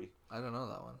underrated movie. I don't know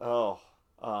that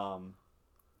one.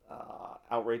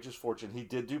 Outrageous Fortune. He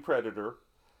did do Predator.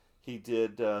 He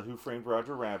did Who Framed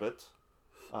Roger Rabbit,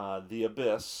 The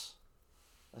Abyss.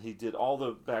 He did all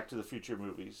the Back to the Future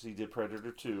movies. He did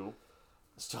Predator 2.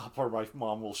 Stop or my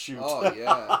mom will shoot. Oh,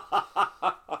 yeah.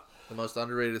 The most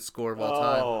underrated score of all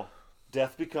time. Oh,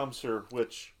 Death Becomes Her,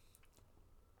 which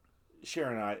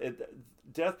Sharon and I...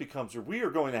 Death Becomes Her. We are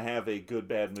going to have a good,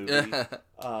 bad movie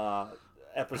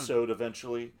episode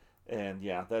eventually, and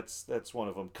yeah, that's one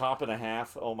of them. Cop and a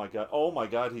Half. Oh my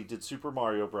god, he did Super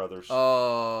Mario Brothers.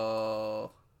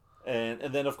 Oh, and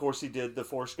then of course he did the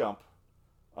Forrest Gump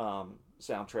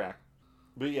soundtrack.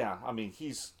 But yeah, I mean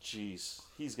he's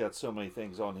got so many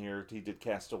things on here. He did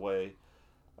Castaway,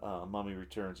 Mummy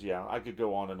Returns. Yeah, I could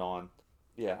go on and on.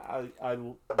 Yeah, I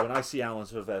when I see Alan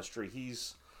Silvestri,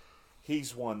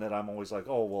 he's one that I'm always like,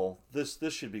 oh well, this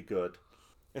should be good.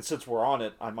 And since we're on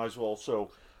it, I might as well. So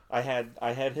I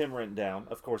had him written down.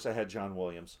 Of course, I had John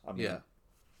Williams.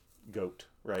 GOAT,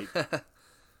 right?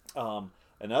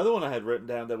 Another one I had written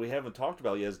down that we haven't talked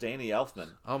about yet is Danny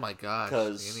Elfman. Oh my gosh,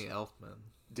 Danny Elfman.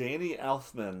 Danny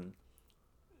Elfman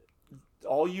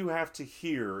all you have to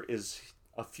hear is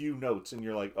a few notes, and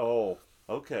you're like, oh,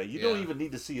 okay. You don't even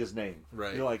need to see his name.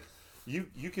 Right. You're like,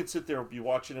 you can sit there and be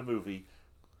watching a movie.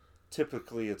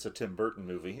 Typically, it's a Tim Burton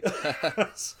movie,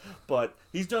 but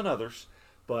he's done others.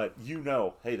 But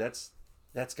hey, that's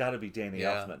got to be Danny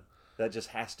Elfman. That just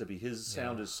has to be. His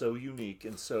sound is so unique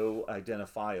and so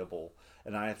identifiable,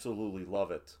 and I absolutely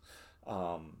love it.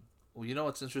 Well, you know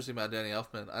what's interesting about Danny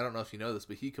Elfman? I don't know if you know this,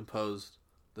 but he composed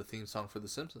the theme song for The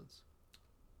Simpsons.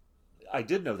 I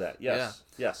did know that. Yes.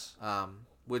 Yeah. Yes.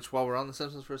 Which, while we're on The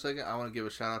Simpsons for a second, I want to give a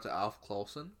shout out to Alf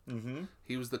Clausen. Mm-hmm.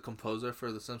 He was the composer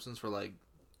for The Simpsons for like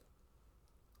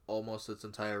almost its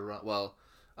entire run. Well,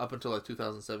 up until like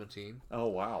 2017. Oh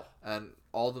wow! And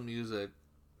all the music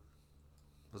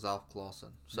was Alf Clausen.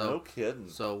 So, no kidding.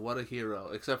 So what a hero!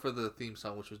 Except for the theme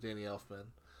song, which was Danny Elfman.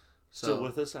 Still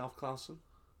with us, Alf Clausen?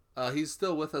 He's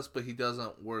still with us, but he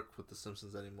doesn't work with The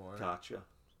Simpsons anymore. Gotcha.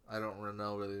 I don't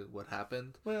know really what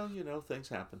happened. Well, things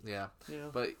happen. Yeah.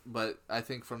 But I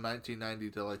think from 1990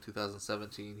 to like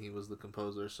 2017, he was the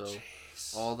composer. So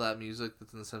all that music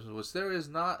that's in The Simpsons, which there is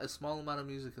not a small amount of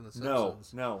music in The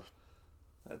Simpsons. No.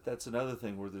 That's another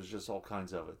thing where there's just all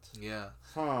kinds of it. Yeah.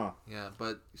 Huh. Yeah,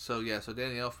 but so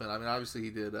Danny Elfman. I mean, obviously he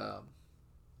did. I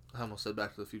almost said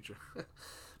Back to the Future.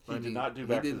 He did not do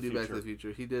Back to the Future. He didn't do Back to the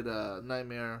Future. He did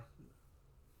Nightmare.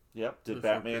 Yep. Did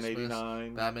Batman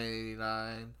 '89. Batman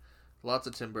 '89. Lots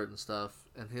of Tim Burton stuff,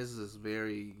 and his is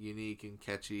very unique and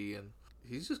catchy, and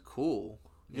he's just cool.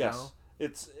 You know?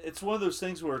 It's one of those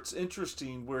things where it's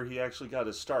interesting where he actually got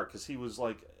his start, because he was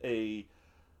like a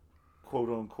quote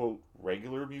unquote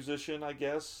regular musician, I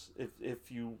guess. If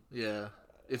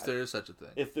there is such a thing.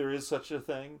 If there is such a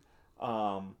thing,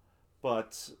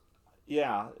 but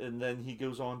yeah, and then he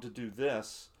goes on to do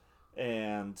this,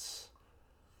 and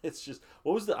it's just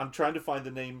I'm trying to find the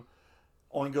name.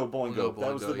 Oingo Boingo.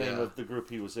 That was the name of the group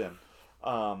he was in.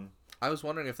 I was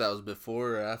wondering if that was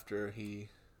before or after he.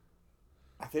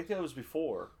 I think that was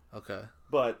before. Okay.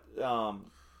 But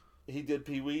he did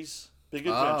Pee-wee's Big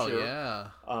Adventure. Oh,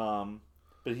 yeah.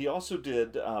 But he also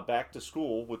did Back to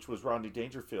School, which was Rodney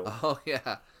Dangerfield. Oh,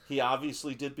 yeah. He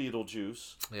obviously did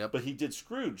Beetlejuice. Yep. But he did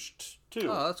Scrooge, too.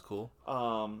 Oh, that's cool.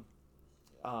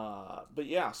 But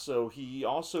yeah, so he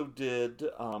also did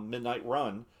Midnight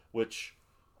Run, which...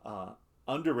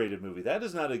 underrated movie. That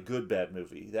is not a good bad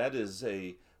movie. That is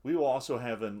we will also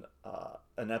have an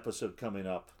episode coming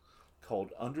up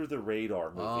called Under the Radar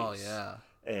Movies. Oh yeah.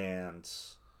 And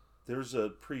there's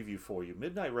a preview for you.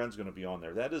 Midnight Run's going to be on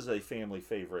there. That is a family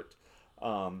favorite.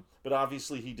 But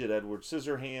obviously he did Edward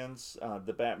Scissorhands,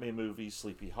 the Batman movie,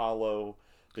 Sleepy Hollow,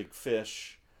 Big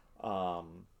Fish.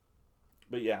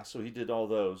 But yeah, so he did all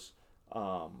those.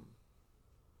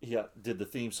 He did the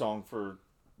theme song for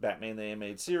Batman the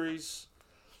Animated Series.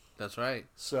 That's right.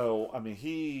 So, I mean,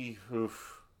 he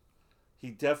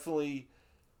definitely,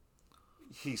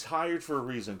 he's hired for a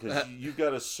reason, because you've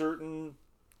got a certain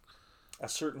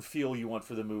feel you want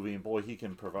for the movie, and boy, he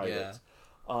can provide it.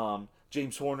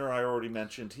 James Horner, I already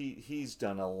mentioned, he's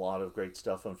done a lot of great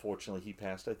stuff. Unfortunately, he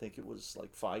passed, I think it was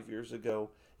like 5 years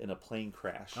ago, in a plane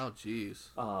crash. Oh, jeez.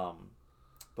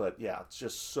 But yeah, it's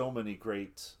just so many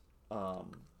great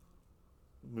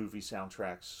movie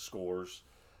soundtracks, scores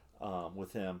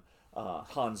with him.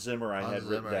 Hans Zimmer, I had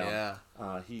written down.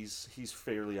 Yeah. He's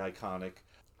fairly iconic.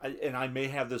 I may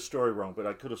have this story wrong, but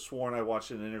I could have sworn I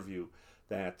watched an interview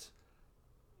that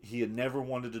he had never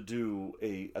wanted to do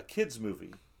a kids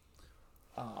movie.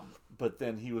 But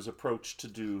then he was approached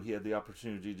he had the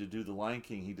opportunity to do The Lion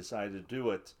King. He decided to do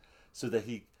it so that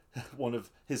one of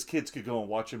his kids could go and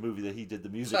watch a movie that he did the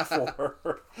music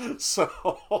for. So,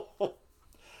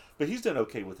 but he's done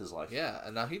okay with his life. Yeah,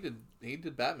 and now he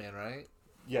did Batman, right?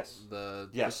 Yes.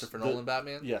 Christopher Nolan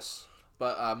Batman? Yes.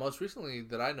 But most recently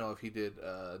that I know of, he did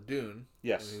Dune.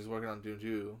 Yes. And he's working on Dune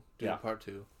 2, Dune Part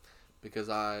 2. Because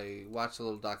I watched a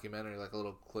little documentary, like a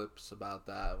little clips about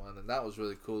that one, and that was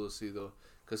really cool to see, though.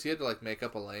 Because he had to like make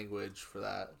up a language for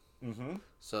that. Mm-hmm.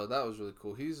 So that was really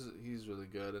cool. He's really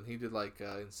good, and he did like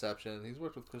Inception. He's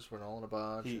worked with Christopher Nolan a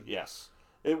bunch. Yes.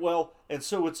 And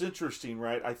so it's interesting,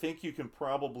 right? I think you can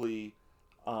probably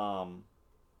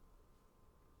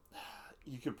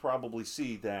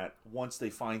see that once they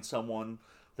find someone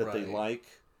that they like,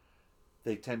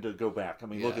 they tend to go back. I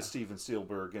mean, look at Steven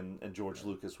Spielberg and George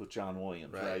Lucas with John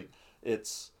Williams, right?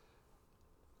 It's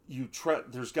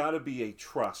there's got to be a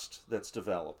trust that's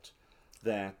developed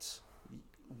that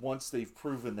once they've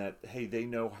proven that, hey, they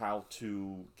know how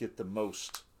to get the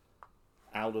most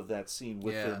out of that scene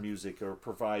with their music or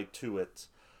provide to it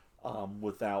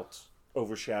without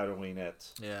overshadowing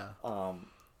it. Yeah.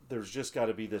 There's just got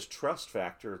to be this trust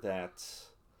factor that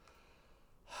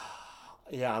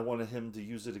yeah, I wanted him to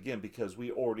use it again because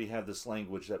we already have this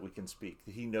language that we can speak.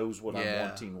 He knows what I'm Yeah.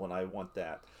 wanting when I want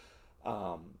that.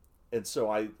 And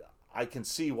so I can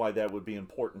see why that would be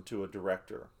important to a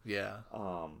director. Yeah.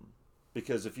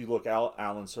 Because if you look,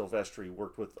 Alan Silvestri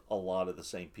worked with a lot of the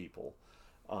same people.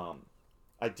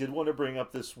 I did want to bring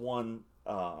up this one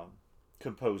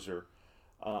composer,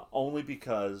 only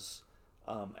because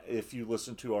if you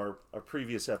listen to our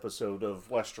previous episode of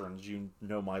Westerns, you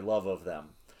know my love of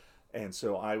them. And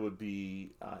so I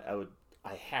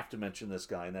have to mention this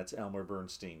guy, and that's Elmer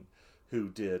Bernstein, who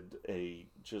did a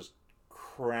just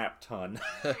crap ton,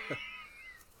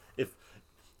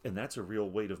 and that's a real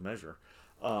weight of measure,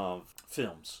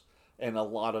 films, and a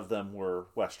lot of them were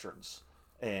Westerns.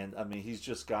 And I mean, he's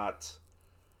just got,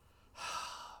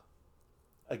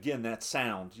 again, that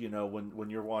sound, when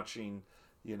you're watching,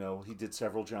 he did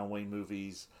several John Wayne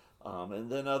movies,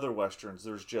 and then other Westerns,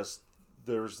 there's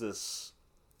this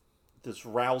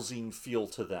rousing feel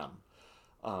to them,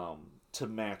 to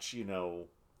match,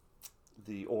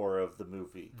 the aura of the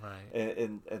movie. Right.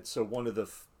 And so one of the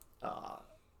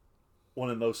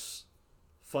most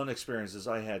fun experiences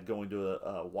I had going to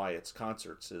Wyatt's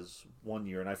concerts is one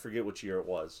year, and I forget which year it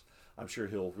was. I'm sure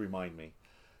he'll remind me.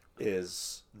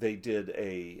 Is they did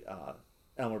a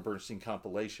Elmer Bernstein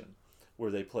compilation where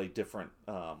they played different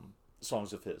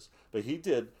songs of his, but he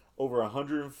did over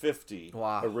 150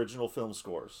 Wow. original film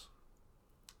scores,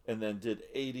 and then did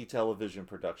 80 television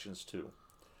productions too.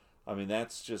 I mean,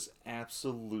 that's just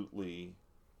absolutely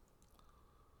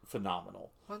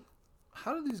phenomenal.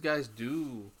 How do these guys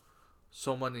do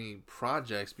so many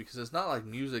projects? Because it's not like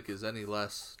music is any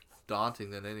less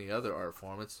daunting than any other art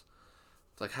form. It's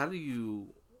like, how do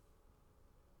you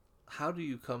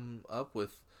come up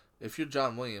with, if you're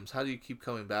John Williams, how do you keep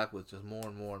coming back with just more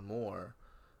and more and more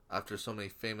after so many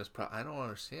famous I don't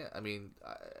understand. I mean,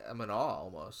 I'm in awe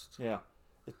almost. Yeah.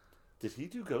 Did he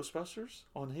do Ghostbusters?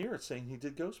 On here it's saying he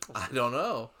did Ghostbusters. I don't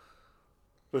know.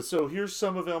 But so here's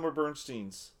some of Elmer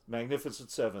Bernstein's: Magnificent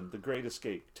Seven, The Great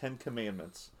Escape, 10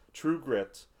 Commandments, True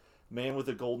Grit, Man with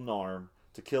a Golden Arm,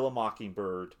 To Kill a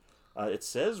Mockingbird. It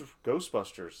says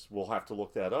Ghostbusters. We'll have to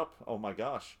look that up. Oh my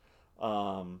gosh.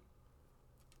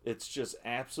 It's just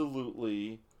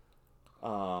absolutely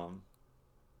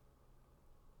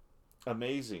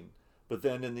amazing. But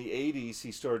then in the 80s,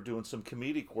 he started doing some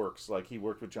comedic works. Like he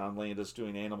worked with John Landis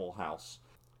doing Animal House.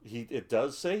 It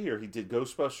does say here he did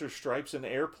Ghostbusters, Stripes, and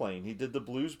Airplane. He did the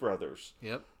Blues Brothers.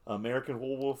 Yep. American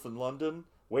Werewolf in London,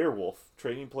 Werewolf,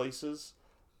 Trading Places.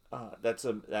 That's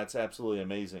absolutely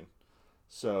amazing.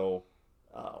 So,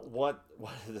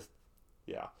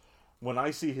 yeah. When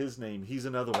I see his name, he's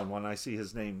another one. When I see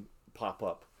his name pop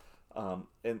up,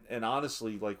 and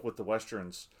honestly, like with the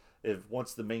Westerns, if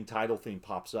once the main title theme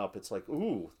pops up, it's like,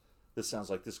 ooh, this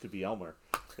sounds like this could be Elmer.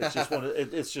 It's just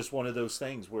it's just one of those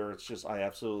things where it's just, I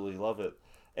absolutely love it,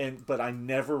 but I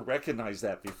never recognized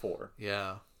that before.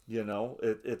 Yeah.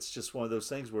 It's just one of those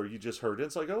things where you just heard it.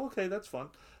 It's like, oh, okay, that's fun,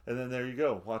 and then there you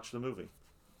go, watch the movie.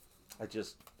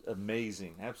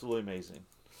 Amazing, absolutely amazing.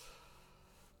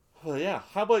 Well, yeah.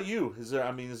 How about you? Is there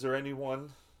anyone?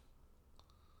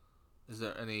 Is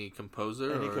there any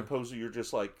composer? Any composer you're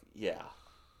just like, yeah.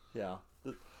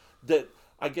 That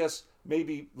I guess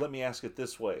maybe let me ask it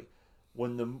this way: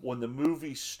 when the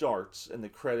movie starts and the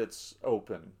credits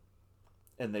open,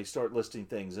 and they start listing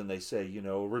things and they say,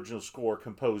 original score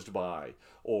composed by,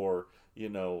 or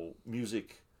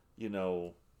music,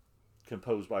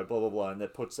 composed by blah blah blah, and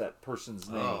that puts that person's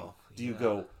name. Do you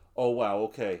go, oh wow,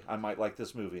 okay, I might like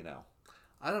this movie now?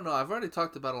 I don't know. I've already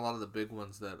talked about a lot of the big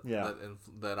ones that Yeah.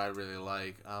 that I really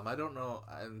like. I don't know,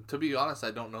 and to be honest,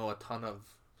 I don't know a ton of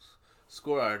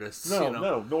score artists.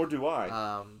 No, nor do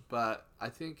I. But I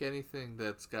think anything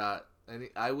that's got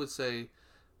I would say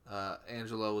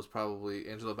Angelo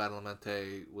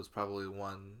Badalamenti was probably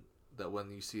one that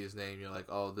when you see his name, you're like,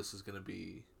 oh, this is going to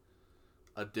be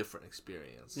a different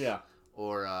experience. Yeah.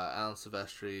 Or Alan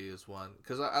Silvestri is one,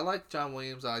 because I like John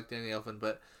Williams, I like Danny Elfman,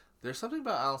 but there's something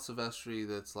about Alan Silvestri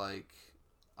that's like,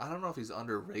 I don't know if he's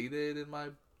underrated in my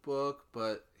book,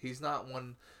 but he's not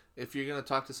one. If you're going to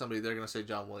talk to somebody, they're going to say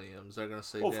John Williams, they're going to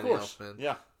say Danny Elfman.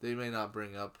 Yeah. They may not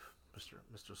bring up Mr.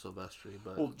 Silvestri,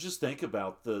 but Well, just think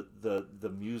about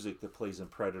the music that plays in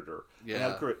Predator.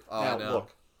 Yeah. Now look,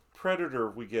 Predator,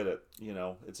 we get it.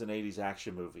 It's an 80s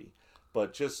action movie,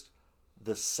 but just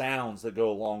the sounds that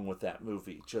go along with that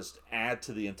movie just add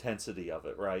to the intensity of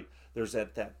it, right? There's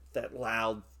that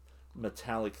loud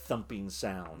metallic thumping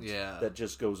sound that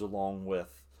just goes along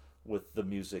with the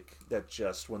music, that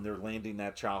just when they're landing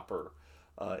that chopper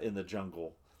in the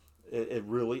jungle, it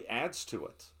really adds to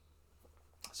it.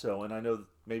 So, and I know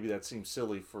maybe that seems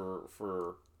silly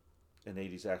for an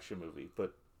 80s action movie,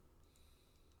 but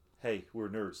hey, we're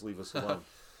nerds. Leave us alone.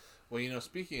 Well,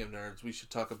 speaking of nerds, we should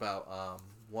talk about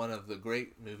one of the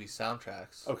great movie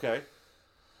soundtracks. Okay.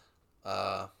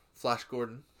 Flash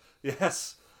Gordon.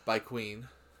 Yes. By Queen.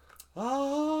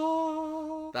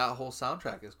 Ah. That whole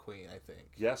soundtrack is Queen, I think.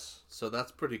 Yes. So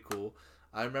that's pretty cool.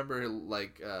 I remember,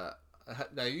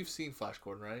 now you've seen Flash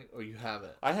Gordon, right? Or you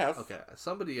haven't? I have. Okay.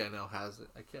 Somebody I know has it.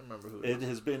 I can't remember who it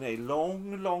has been a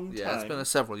long, long time. Yeah, it's been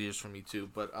several years for me too.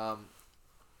 But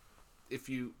if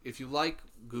you like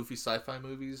goofy sci-fi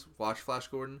movies, watch Flash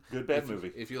Gordon. Good bad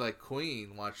movie. If you like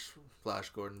Queen, watch Flash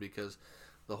Gordon because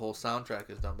the whole soundtrack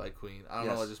is done by Queen. I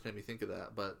don't know, it just made me think of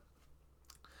that. But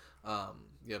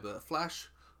the Flash,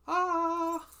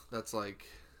 that's like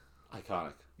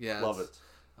iconic. Yeah, love it.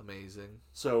 Amazing.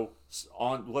 So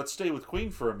let's stay with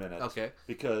Queen for a minute. Okay.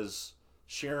 Because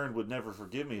Sharon would never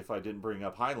forgive me if I didn't bring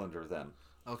up Highlander then.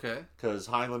 Okay. Because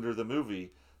Highlander the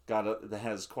movie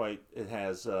has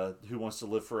Who Wants to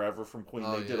Live Forever from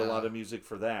Queen. They did a lot of music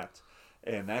for that,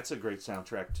 and that's a great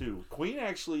soundtrack too. Queen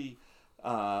actually,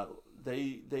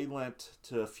 they lent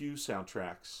to a few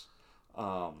soundtracks,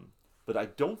 but I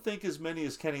don't think as many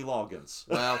as Kenny Loggins.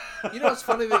 Well, it's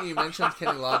funny that you mentioned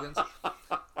Kenny Loggins.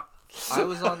 I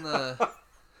was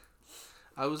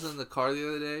in the car the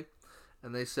other day,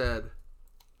 and they said,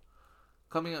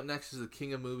 coming up next is the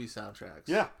King of Movie Soundtracks.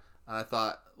 Yeah. And I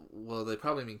thought, well, they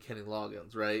probably mean Kenny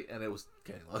Loggins, right? And it was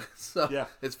Kenny Loggins. So yeah.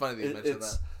 It's funny that you mentioned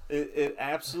that. It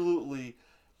absolutely,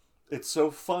 it's so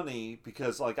funny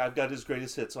because I've got his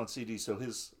greatest hits on CD. So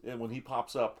and when he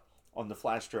pops up on the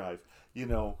flash drive,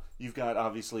 you've got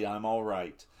obviously I'm All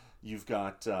Right. You've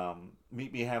got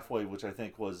Meet Me Halfway, which I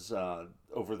think was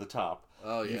Over the Top.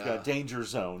 Oh, yeah. You've got Danger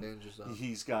Zone. Danger Zone.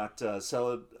 He's got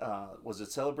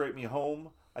Celebrate Me Home,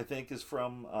 I think is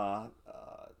from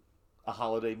a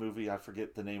holiday movie. I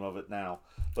forget the name of it now.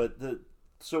 But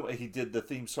he did the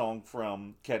theme song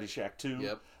from Caddyshack 2.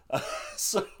 Yep.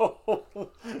 So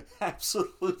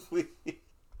absolutely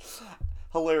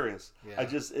hilarious. Yeah.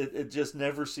 It just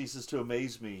never ceases to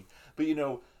amaze me. But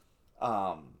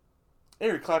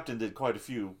Eric Clapton did quite a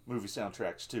few movie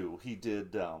soundtracks too. He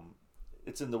did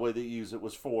It's in the Way That You Use It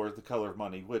was for The Color of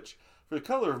Money, which for The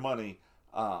Color of Money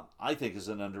I think is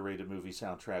an underrated movie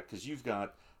soundtrack because you've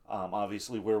got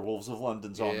obviously Werewolves of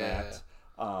London's on that,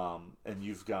 and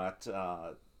you've got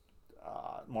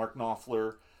Mark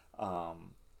Knopfler,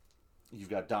 you've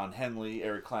got Don Henley,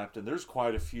 Eric Clapton. There's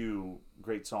quite a few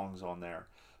great songs on there,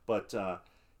 but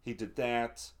he did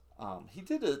that. He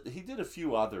did a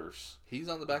few others. He's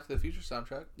on the Back to the Future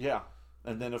soundtrack. Yeah,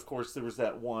 and then of course there was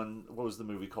that one. What was the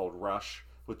movie called? Rush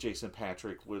with Jason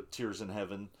Patric with Tears in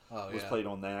Heaven was played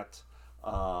on that.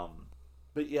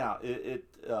 But yeah, it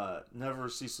never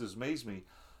ceases to amaze me.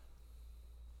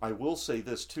 I will say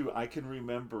this too. I can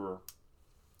remember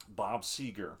Bob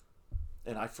Seger,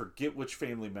 and I forget which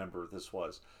family member this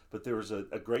was, but there was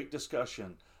a great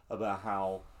discussion about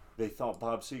how they thought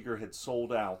Bob Seger had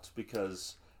sold out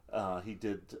because he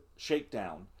did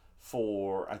Shakedown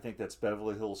for, I think that's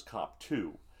Beverly Hills Cop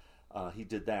 2. He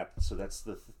did that, so that's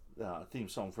the theme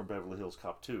song from Beverly Hills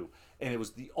Cop 2. And it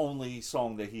was the only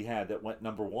song that he had that went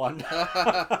number one.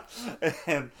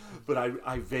 But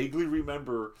I vaguely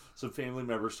remember some family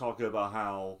members talking about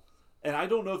how, and I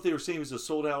don't know if they were saying it was a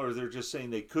sold out or they're just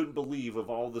saying they couldn't believe of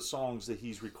all the songs that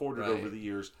he's recorded over the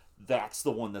years, that's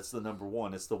the one that's the number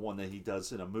one. It's the one that he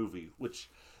does in a movie, which,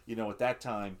 at that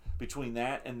time, between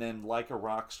that and then Like a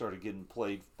Rock started getting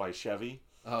played by Chevy.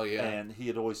 Oh, yeah. And he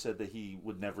had always said that he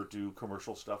would never do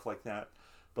commercial stuff like that.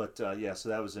 But, so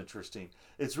that was interesting.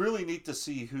 It's really neat to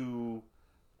see who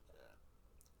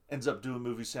ends up doing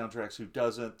movie soundtracks, who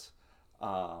doesn't.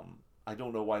 I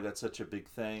don't know why that's such a big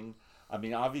thing. I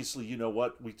mean, obviously, you know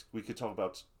what? We could talk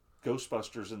about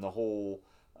Ghostbusters and the whole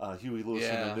Huey Lewis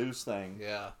and the News thing.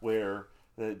 Yeah. Where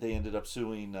they ended up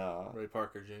suing... Ray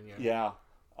Parker Jr. Yeah.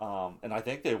 And I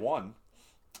think they won.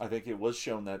 I think it was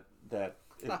shown that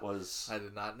it was... I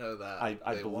did not know that.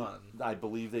 They won. I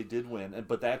believe they did win.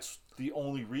 But that's the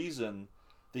only reason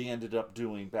they ended up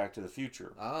doing Back to the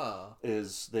Future.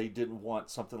 Is they didn't want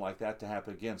something like that to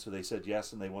happen again. So they said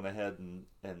yes, and they went ahead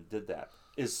and did that.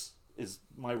 Is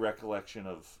my recollection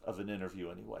of an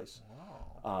interview anyways.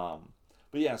 Wow.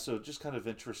 But yeah, so just kind of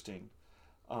interesting.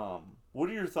 What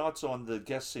are your thoughts on the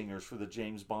guest singers for the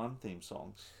James Bond theme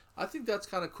songs? I think that's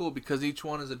kind of cool because each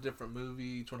one is a different movie.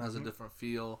 Each one has a different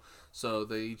feel. So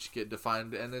they each get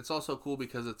defined. And it's also cool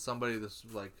because it's somebody that's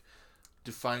like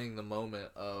defining the moment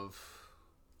of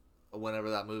whenever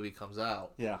that movie comes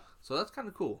out. Yeah. So that's kind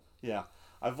of cool. Yeah.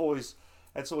 That's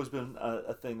always been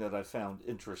a thing that I found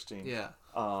interesting. Yeah.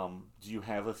 Do you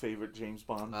have a favorite James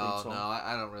Bond theme Oh song? no,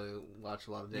 I don't really watch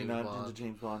a lot of James You're not Bond. into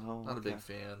James Bond, huh? Not a Okay. big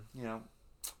fan. Yeah.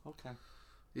 Okay.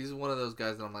 He's one of those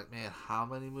guys that I'm like, man, how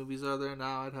many movies are there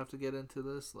now? I'd have to get into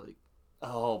this. Like,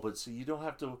 Oh, but see, you don't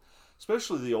have to,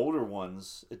 especially the older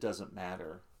ones. It doesn't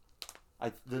matter.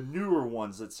 The newer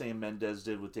ones that Sam Mendes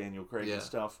did with Daniel Craig Yeah. and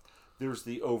stuff. There's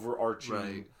the overarching.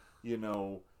 Right. You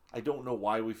know, I don't know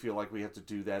why we feel like we have to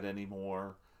do that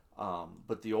anymore.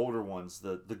 But the older ones,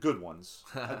 the good ones,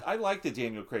 I like the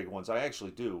Daniel Craig ones. I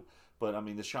actually do. But I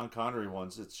mean, the Sean Connery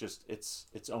ones, it's just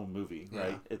its own movie,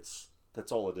 right? Yeah.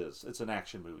 That's all it is. It's an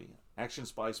action movie, action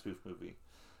spy spoof movie.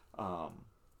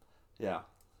 Yeah,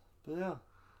 but yeah,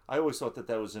 I always thought that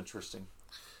was interesting.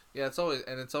 yeah, it's always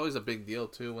a big deal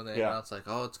too when they Yeah. announce like,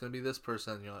 oh, it's gonna be this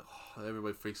person. And you're like, oh,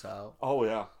 everybody freaks out. Oh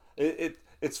yeah,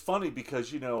 it's funny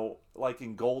because like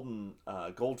in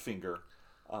Goldfinger,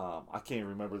 I can't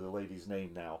remember the lady's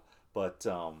name now, but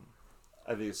I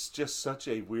mean it's just such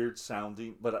a weird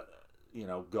sounding, but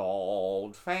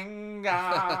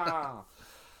Goldfinger.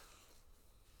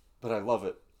 But I love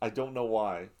it. I don't know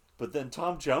why. But then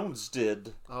Tom Jones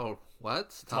did. Oh,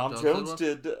 what? Tom Jones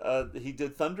did. He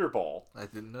did Thunderball. I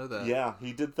didn't know that. Yeah,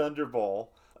 he did Thunderball.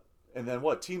 And then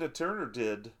what? Tina Turner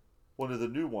did one of the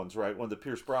new ones, right? One of the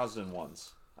Pierce Brosnan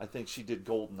ones. I think she did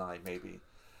Goldeneye, maybe.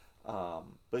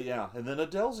 But yeah, and then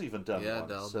Adele's even done one.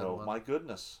 Adele so did one. my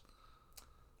goodness,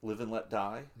 Live and Let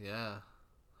Die. Yeah.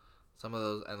 Some of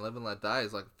those, and Live and Let Die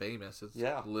is like famous. It's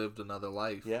lived another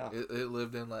life. Yeah. It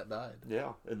lived and let died.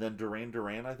 Yeah, and then Duran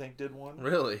Duran, I think, did one.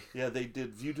 Really? Yeah, they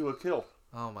did View to a Kill.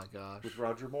 Oh my gosh. With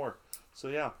Roger Moore. So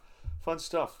yeah, fun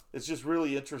stuff. It's just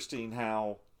really interesting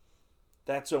how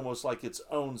that's almost like its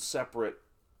own separate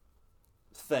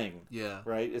thing. Yeah.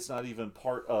 Right? It's not even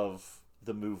part of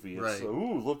the movie. It's Right.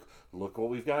 ooh, look what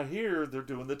we've got here. They're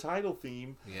doing the title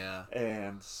theme. Yeah.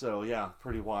 And so yeah,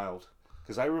 pretty wild.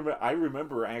 Because I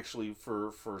remember actually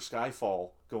for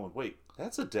Skyfall going, wait,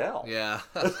 that's Adele. Yeah.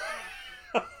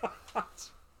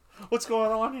 What's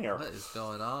going on here? What is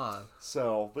going on?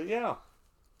 So, but yeah,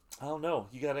 I don't know.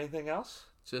 You got anything else?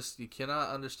 Just, you cannot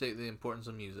understate the importance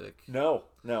of music. No.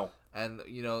 And,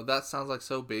 that sounds like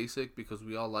so basic because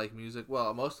we all like music.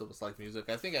 Well, most of us like music.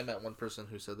 I think I met one person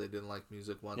who said they didn't like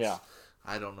music once. Yeah.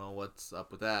 I don't know what's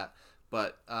up with that.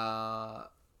 But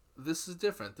this is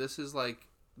different. This is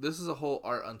a whole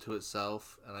art unto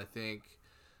itself. And I think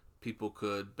people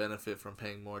could benefit from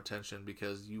paying more attention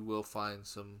because you will find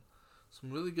some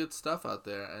really good stuff out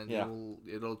there. And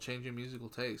it'll change your musical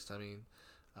taste. I mean,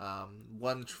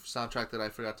 one soundtrack that I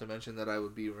forgot to mention that I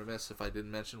would be remiss if I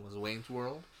didn't mention was Wayne's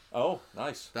World. Oh,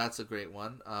 nice. That's a great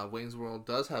one. Wayne's World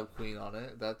does have Queen on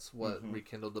it. That's what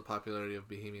rekindled the popularity of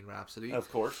Bohemian Rhapsody. Of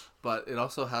course. But it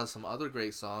also has some other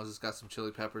great songs. It's got some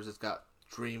Chili Peppers. It's got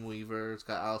Dreamweaver. It's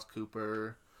got Alice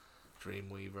Cooper.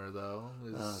 Dreamweaver, though,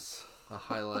 is a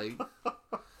highlight.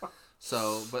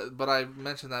 So, but I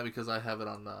mentioned that because I have it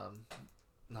on,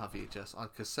 not VHS, on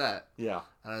cassette. Yeah.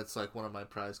 And it's like one of my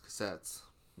prized cassettes.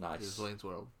 Nice. Is Wayne's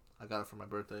World. I got it for my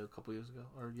birthday a couple years ago.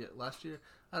 Or last year.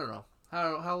 I don't know.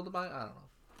 How old am I? I don't know.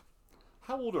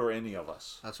 How old are any of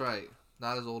us? That's right.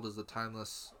 Not as old as the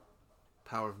timeless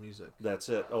power of music. That's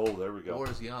it. Oh, there we go. Or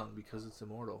as young because it's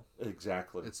immortal.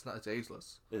 Exactly. It's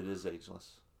ageless. It is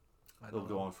ageless. I It'll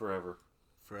go on forever.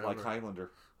 Forever. Like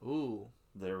Highlander. Ooh.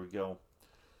 There we go.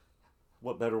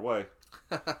 What better way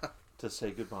to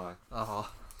say goodbye?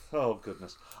 Oh. Oh,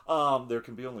 goodness. There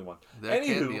can be only one. There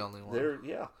can be only one.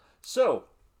 Yeah. So,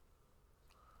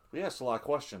 we asked a lot of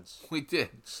questions. We did.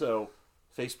 So,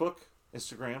 Facebook,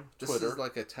 Instagram, Twitter. This is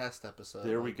like a test episode.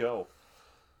 There we go.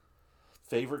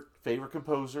 Favorite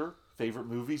composer, favorite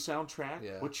movie soundtrack.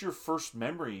 Yeah. What's your first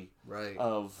memory right.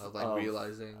 of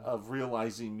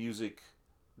realizing music,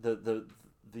 the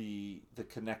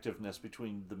connectiveness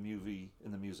between the movie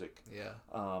and the music? Yeah.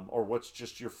 Or what's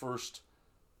just your first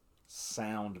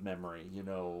sound memory,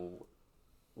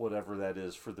 whatever that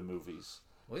is for the movies.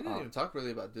 We didn't even talk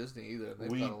really about Disney either.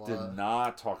 We did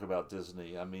not talk about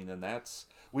Disney. I mean, and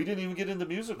we didn't even get into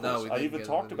musicals. No, I even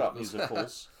talked about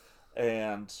musicals.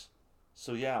 And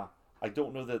so, yeah, I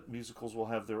don't know that musicals will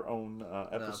have their own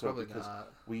episode. No, probably because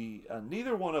not. we,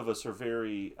 neither one of us are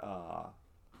very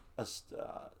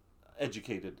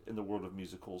educated in the world of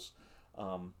musicals.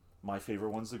 My favorite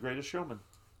one's The Greatest Showman.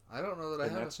 I don't know that I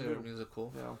have a favorite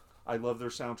musical. Yeah. I love their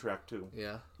soundtrack too.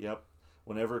 Yeah. Yep.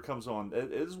 Whenever it comes on,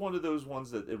 it is one of those ones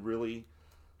that it really.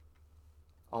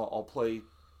 I'll put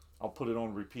it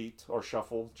on repeat or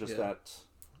shuffle. Just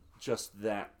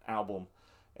that album,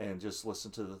 and just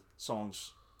listen to the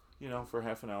songs, for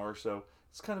half an hour or so.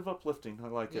 It's kind of uplifting. I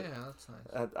like it. Yeah, that's nice.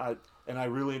 And I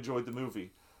really enjoyed the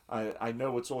movie. I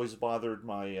know it's always bothered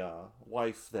my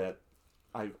wife that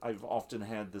I've often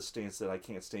had this stance that I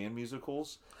can't stand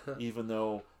musicals, even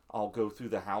though I'll go through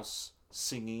the house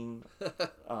singing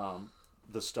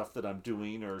the stuff that I'm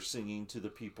doing or singing to the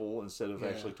people instead of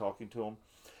actually talking to them.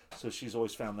 So she's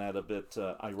always found that a bit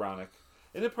ironic.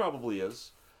 And it probably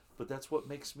is, but that's what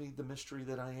makes me the mystery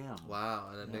that I am.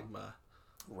 Wow, an enigma.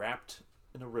 Wrapped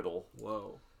in a riddle.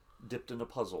 Whoa. Dipped in a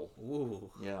puzzle.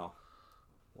 Ooh. Yeah.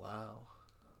 Wow.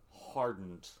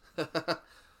 Hardened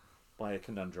by a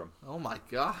conundrum. Oh my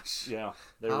gosh. Yeah,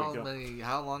 there we go.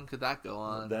 How long could that go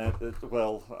on?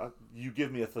 You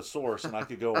give me a thesaurus and I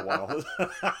could go a while.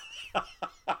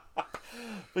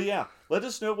 But yeah, let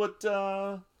us know what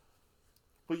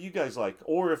you guys like,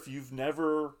 or if you've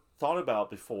never thought about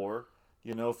before.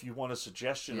 If you want a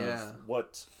suggestion of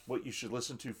what you should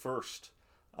listen to first.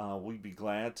 We'd be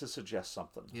glad to suggest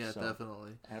something. Yeah,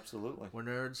 definitely. Absolutely. We're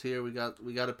nerds here. We got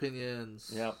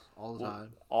opinions. Yep. All the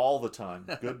time. All the time.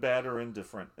 Good, bad, or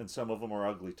indifferent. And some of them are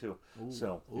ugly too. Ooh.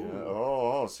 So,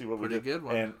 Ooh. see what we did. Pretty good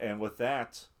one. And with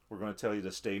that, we're going to tell you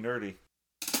to stay nerdy.